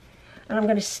 And I'm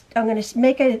going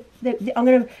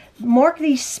to mark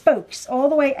these spokes all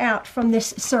the way out from this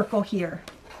circle here.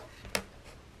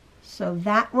 So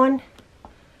that one,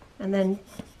 and then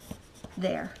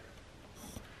there.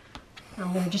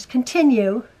 I'm going to just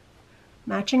continue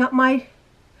matching up my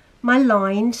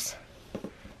lines,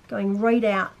 going right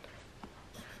out.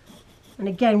 And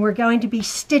again, we're going to be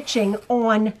stitching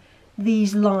on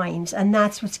these lines, and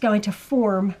that's what's going to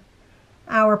form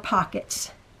our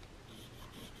pockets.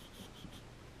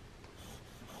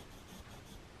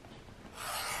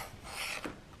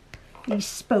 These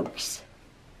spokes.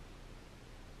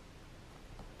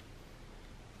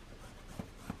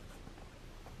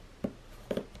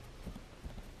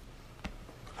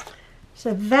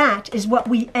 So that is what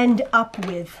we end up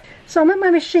with. So I'm at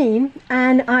my machine,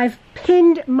 and I've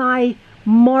pinned my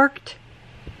marked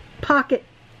pocket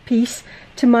piece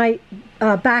to my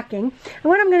backing. And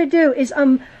what I'm going to do is,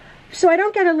 so I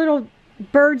don't get a little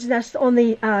bird's nest on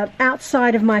the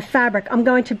outside of my fabric, I'm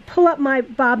going to pull up my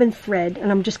bobbin thread,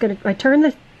 and I'm just going to turn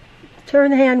the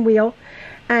hand wheel,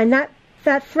 and that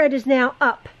thread is now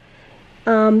up,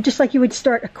 just like you would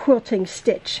start a quilting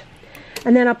stitch.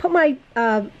 And then I'll put my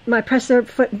my presser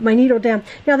foot, my needle down.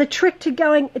 Now the trick to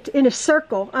going in a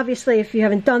circle, obviously if you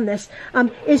haven't done this,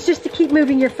 is just to keep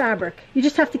moving your fabric. You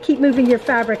just have to keep moving your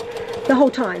fabric the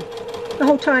whole time. The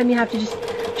whole time you have to just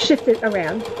shift it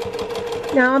around.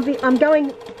 Now I'm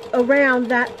going around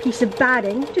that piece of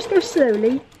batting. Just go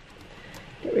slowly.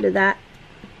 Get rid of that.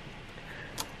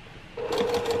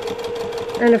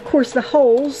 And of course the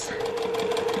holes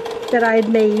that I had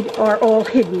made are all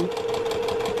hidden.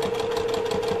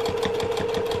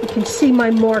 You can see my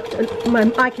marked,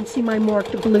 I can see my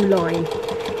marked blue line.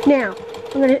 Now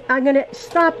I'm gonna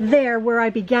stop there where I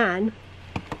began.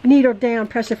 Needle down,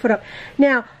 press your foot up.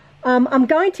 Now I'm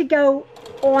going to go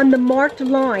on the marked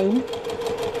line.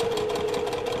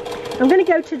 I'm going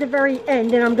to go to the very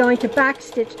end and I'm going to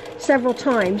backstitch several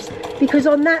times, because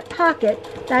on that pocket,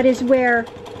 that is where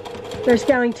there's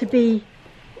going to be,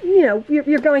 you know,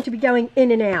 you're going to be going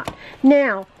in and out.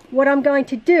 Now, what I'm going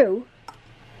to do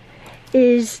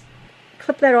is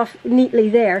clip that off neatly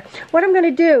there. What I'm going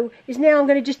to do is now I'm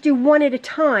going to just do one at a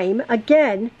time.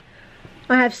 Again,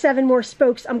 I have 7 more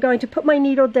spokes. I'm going to put my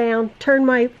needle down, turn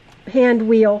my hand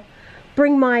wheel,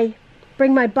 bring my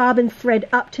bobbin thread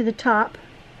up to the top,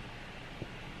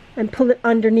 and pull it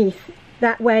underneath.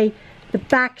 That way the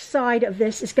back side of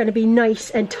this is going to be nice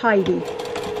and tidy.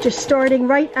 Just starting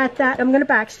right at that, I'm going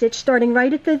to backstitch, starting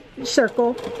right at the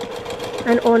circle,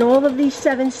 and on all of these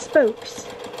 7 spokes,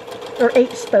 or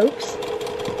 8 spokes,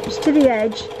 just to the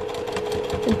edge,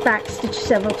 and backstitch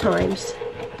several times,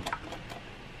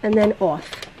 and then off.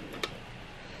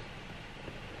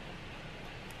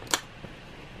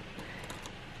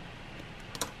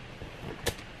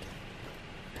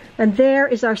 And there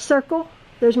is our circle.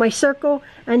 There's my circle,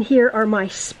 and here are my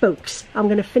spokes. I'm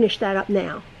going to finish that up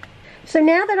now. So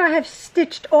now that I have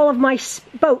stitched all of my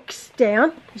spokes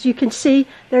down, as you can see,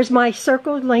 there's my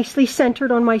circle nicely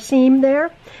centered on my seam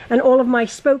there, and all of my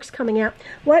spokes coming out.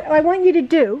 What I want you to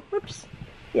do, whoops,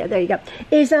 yeah, there you go,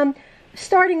 is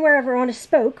starting wherever on a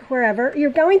spoke, wherever,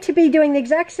 you're going to be doing the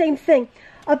exact same thing,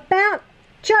 about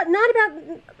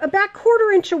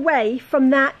 1/4 inch away from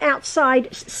that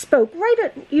outside spoke.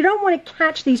 You don't want to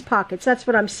catch these pockets, that's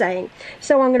what I'm saying.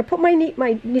 So I'm going to put my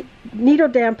needle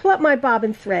down, pull up my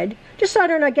bobbin thread, just so I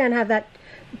don't again have that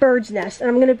bird's nest,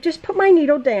 and I'm going to just put my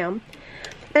needle down,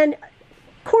 and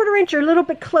 1/4 inch or a little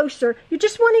bit closer, you're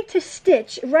just wanting to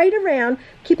stitch right around,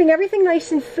 keeping everything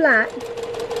nice and flat,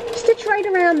 stitch right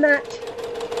around that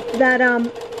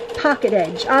pocket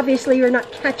edge. Obviously you're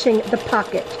not catching the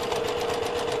pocket.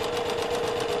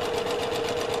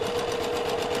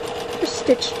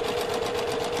 Stitch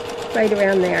right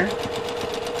around there.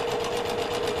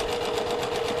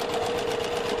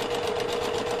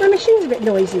 My machine's a bit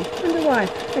noisy. I wonder why.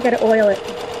 I gotta oil it.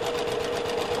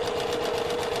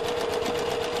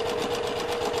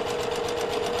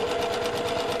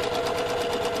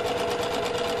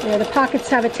 Yeah, the pockets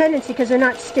have a tendency, because they're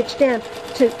not stitched down,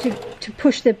 to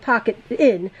push the pocket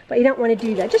in, but you don't want to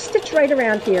do that. Just stitch right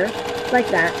around here, like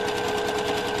that.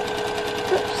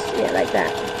 Oops, yeah, like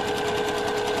that.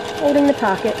 Holding the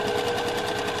pocket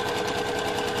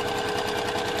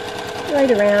right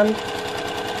around.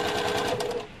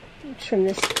 Trim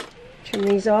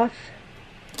these off.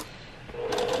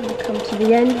 And come to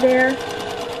the end there,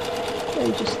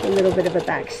 and just a little bit of a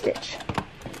back stitch.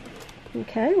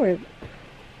 Okay, we're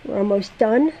almost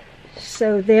done.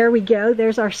 So there we go.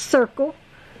 There's our circle.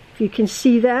 If you can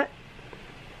see that.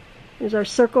 There's our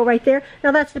circle right there.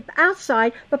 Now that's the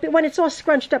outside, but when it's all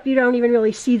scrunched up, you don't even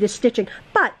really see the stitching.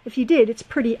 But if you did, it's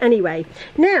pretty anyway.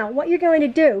 Now, what you're going to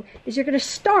do is you're going to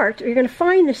start, or you're going to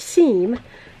find the seam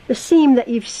that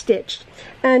you've stitched.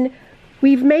 And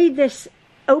we've made this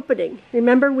opening.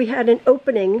 Remember, we had an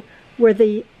opening where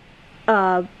the,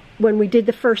 when we did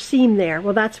the first seam there.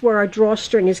 Well, that's where our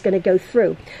drawstring is going to go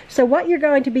through. So what you're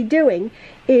going to be doing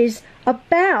is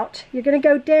you're going to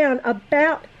go down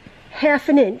about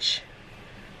 1/2 inch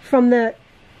from the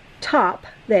top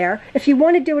there. If you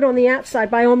want to do it on the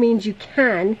outside, by all means you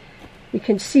can. You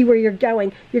can see where you're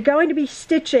going. You're going to be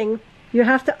stitching, you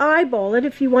have to eyeball it.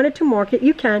 If you wanted to mark it,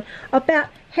 you can. About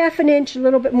 1/2 inch, a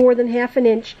little bit more than 1/2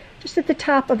 inch, just at the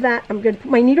top of that. I'm going to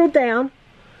put my needle down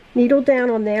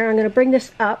on there. I'm going to bring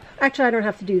this up. Actually, I don't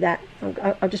have to do that.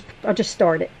 I'll just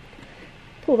start it.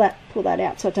 Pull that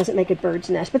out so it doesn't make a bird's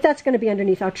nest, but that's going to be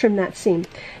underneath. I'll trim that seam.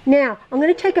 Now I'm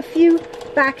going to take a few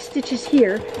back stitches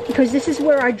here, because this is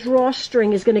where our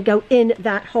drawstring is going to go in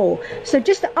that hole. So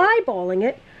just eyeballing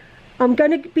it, I'm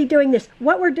going to be doing this.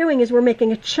 What we're doing is we're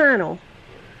making a channel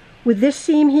with this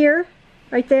seam here,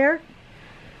 right there,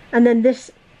 and then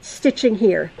this stitching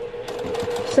here.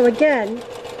 So again,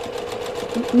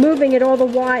 moving it all the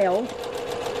while,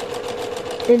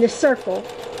 in the circle,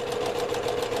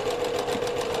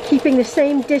 keeping the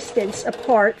same distance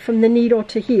apart from the needle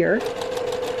to here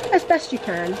as best you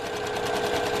can.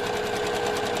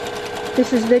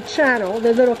 This is the channel,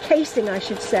 the little casing I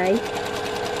should say.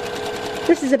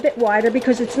 This is a bit wider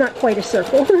because it's not quite a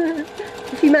circle.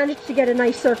 If you manage to get a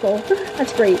nice circle,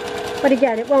 that's great. But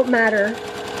again, it won't matter.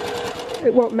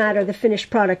 It won't matter the finished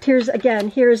product.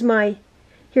 Here's my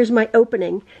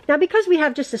opening. Now because we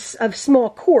have just a small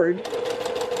cord,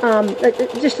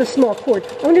 just a small cord,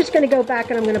 I'm just going to go back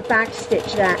and I'm going to back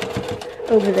stitch that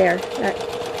over there.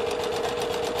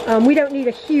 We don't need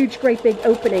a huge, great big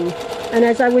opening. And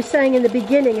as I was saying in the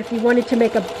beginning, if you wanted to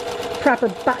make a proper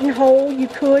buttonhole, you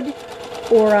could,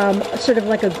 or sort of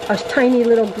like a tiny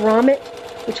little grommet,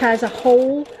 which has a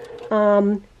hole.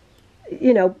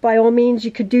 You know, by all means,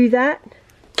 you could do that.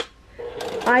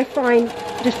 I find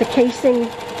just a casing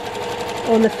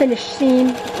on the finished seam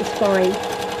is fine.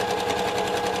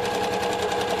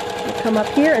 I'll come up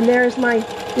here, and there's my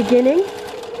beginning.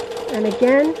 And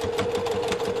again,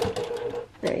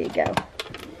 there you go.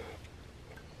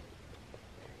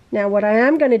 Now what I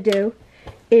am going to do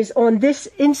is on this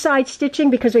inside stitching,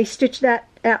 because we stitched that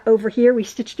out over here, we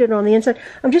stitched it on the inside,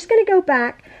 I'm just going to go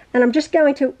back and I'm just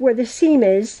going to, where the seam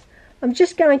is, I'm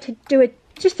just going to do it,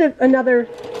 just another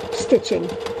stitching.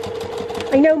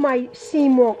 I know my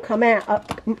seam won't come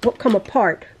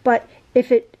apart, but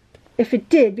if it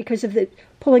did, because of the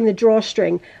pulling the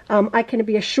drawstring, I can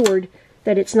be assured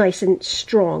that it's nice and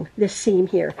strong, this seam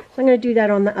here. So I'm going to do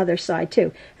that on the other side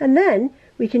too. And then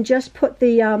we can just put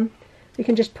the we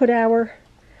can just put our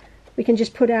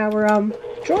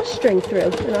drawstring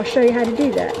through, and I'll show you how to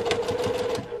do that.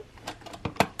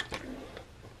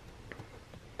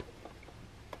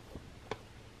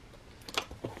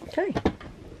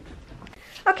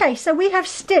 Okay, so we have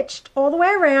stitched all the way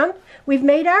around. We've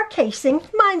made our casing.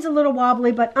 Mine's a little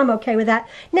wobbly, but I'm okay with that.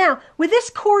 Now, with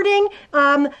this cording,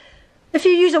 if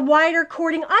you use a wider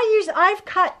cording, I've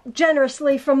cut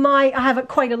generously from I have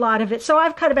quite a lot of it, so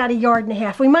I've cut about 1.5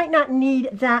 yards. We might not need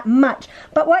that much,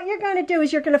 but what you're going to do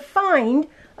is you're going to find,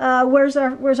 where's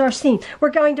our seam?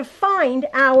 We're going to find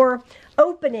our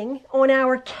opening on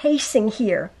our casing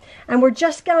here, and we're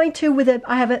just going to,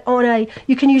 I have it on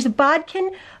you can use a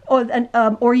bodkin,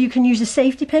 or you can use a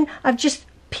safety pin. I've just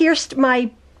pierced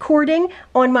my cording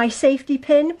on my safety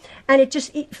pin, and it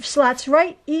just slots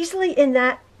right easily in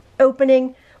that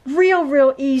opening,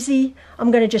 real easy.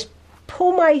 I'm going to just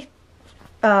pull my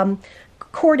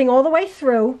cording all the way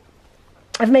through.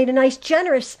 I've made a nice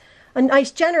generous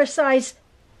size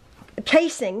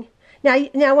casing.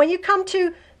 Now when you come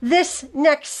to this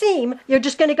next seam, you're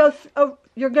just going to go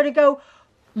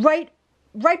right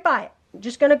by it.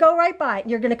 Just going to go right by it.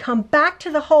 You're going to come back to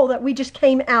the hole that we just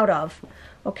came out of.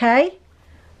 Okay?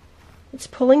 It's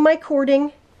pulling my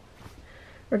cording.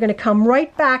 We're going to come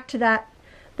right back to that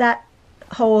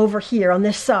hole over here on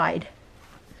this side.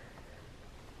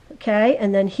 Okay,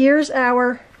 and then here's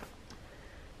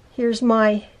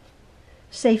my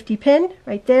safety pin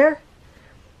right there.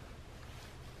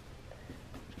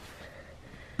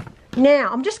 Now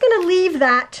I'm just going to leave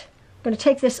that. I'm going to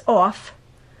take this off.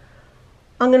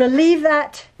 I'm going to leave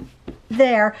that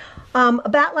there,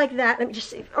 about like that. Let me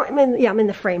just see. Oh, I'm in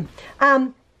the frame.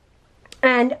 And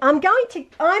I'm going to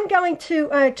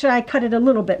actually I cut it a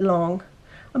little bit long.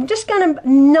 I'm just going to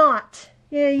knot.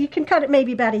 Yeah, you can cut it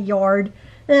maybe about 1 yard,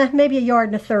 maybe 1.25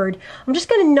 yards. I'm just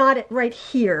going to knot it right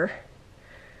here.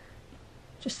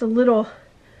 Just a little,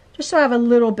 just so I have a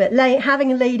little bit,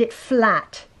 having laid it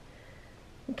flat.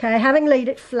 Okay, having laid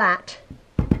it flat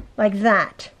like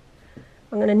that.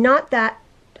 I'm going to knot that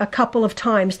a couple of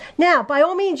times. Now, by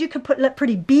all means, you could put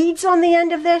pretty beads on the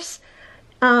end of this.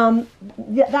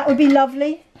 That would be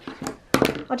lovely.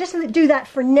 I'll just do that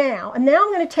for now. And now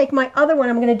I'm going to take my other one.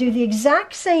 I'm going to do the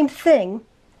exact same thing,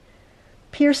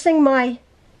 piercing my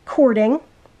cording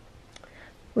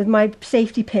with my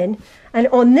safety pin. And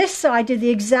on this side, do the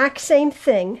exact same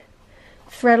thing,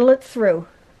 threadle it through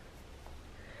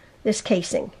this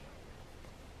casing.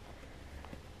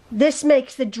 This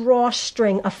makes the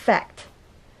drawstring effect.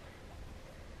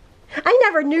 I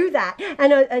never knew that.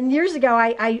 And years ago,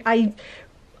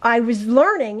 I was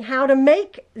learning how to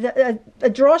make a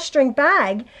drawstring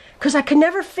bag because I could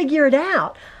never figure it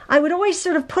out. I would always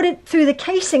sort of put it through the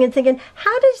casing and thinking,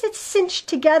 how does it cinch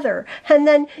together? And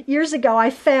then years ago I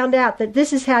found out that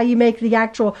this is how you make the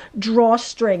actual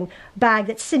drawstring bag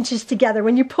that cinches together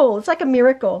when you pull. It's like a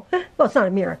miracle. Well, it's not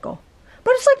a miracle,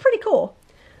 but it's like pretty cool.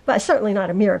 But it's certainly not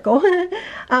a miracle.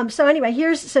 So anyway,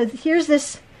 here's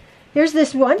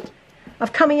this one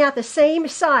of coming out the same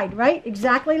side, right?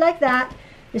 Exactly like that.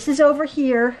 This is over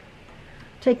here.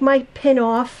 take my pin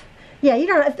off. Yeah, you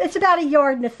don't. It's about 1.33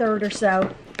 yards or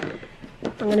so.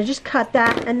 I'm gonna just cut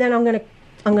that, and then I'm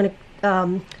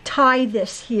gonna tie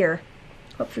this here.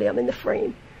 Hopefully, I'm in the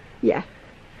frame. Yeah.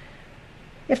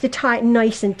 You have to tie it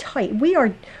nice and tight. We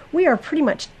are pretty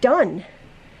much done.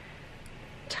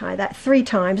 Tie that 3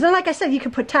 times. And like I said, you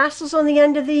could put tassels on the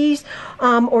end of these,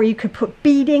 or you could put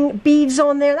beads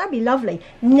on there. That'd be lovely.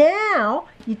 Now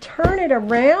you turn it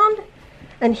around,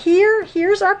 and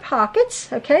here's our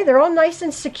pockets. Okay, they're all nice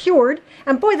and secured,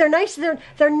 and boy, they're nice. They're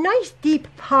nice deep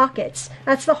pockets.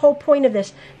 That's the whole point of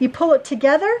this. You pull it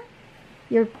together,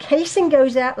 your casing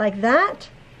goes out like that,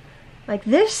 like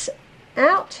this,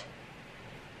 out.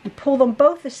 You pull them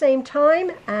both at the same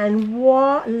time, and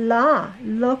voila!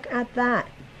 Look at that.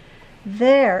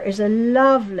 There is a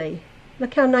lovely,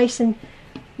 look how nice and,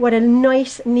 what a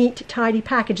nice, neat, tidy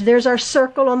package. There's our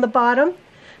circle on the bottom,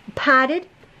 padded,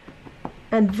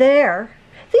 and there.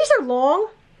 These are long,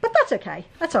 but that's okay.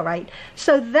 That's all right.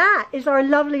 So that is our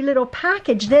lovely little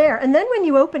package there. And then when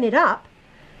you open it up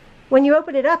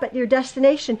at your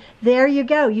destination, there you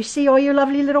go. You see all your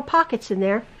lovely little pockets in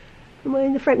there. Am I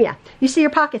in the frame? Yeah. You see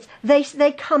your pockets.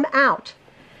 They come out.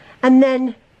 And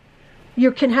then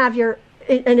you can have your,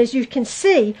 and as you can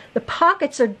see, the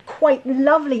pockets are quite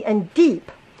lovely and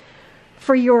deep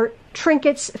for your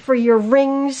trinkets, for your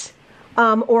rings,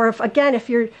 or if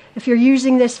you're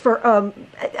using this for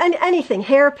anything,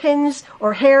 hairpins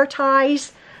or hair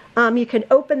ties, you can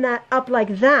open that up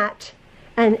like that.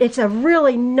 And it's a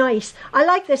really nice, I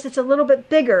like this, it's a little bit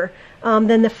bigger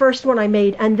than the first one I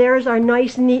made. And there's our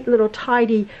nice, neat little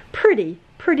tidy, pretty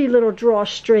little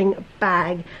drawstring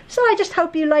bag. So I just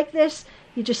hope you like this.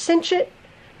 You just cinch it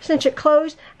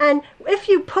closed. And if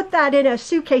you put that in a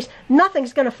suitcase,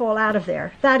 nothing's going to fall out of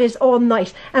there. That is all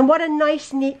nice. And what a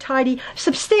nice, neat, tidy,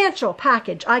 substantial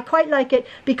package. I quite like it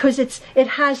because it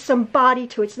has some body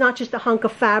to it. It's not just a hunk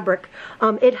of fabric.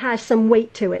 It has some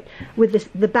weight to it with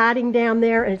the batting down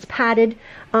there, and it's padded.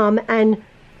 And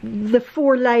the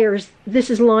 4 layers, this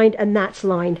is lined and that's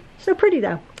lined. So pretty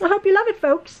though. I hope you love it,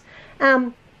 folks.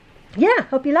 Yeah,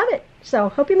 hope you love it. So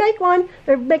hope you make one.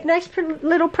 They make nice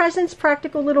little presents,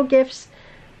 practical little gifts.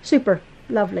 Super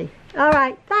lovely. All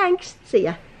right, thanks. See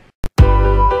ya.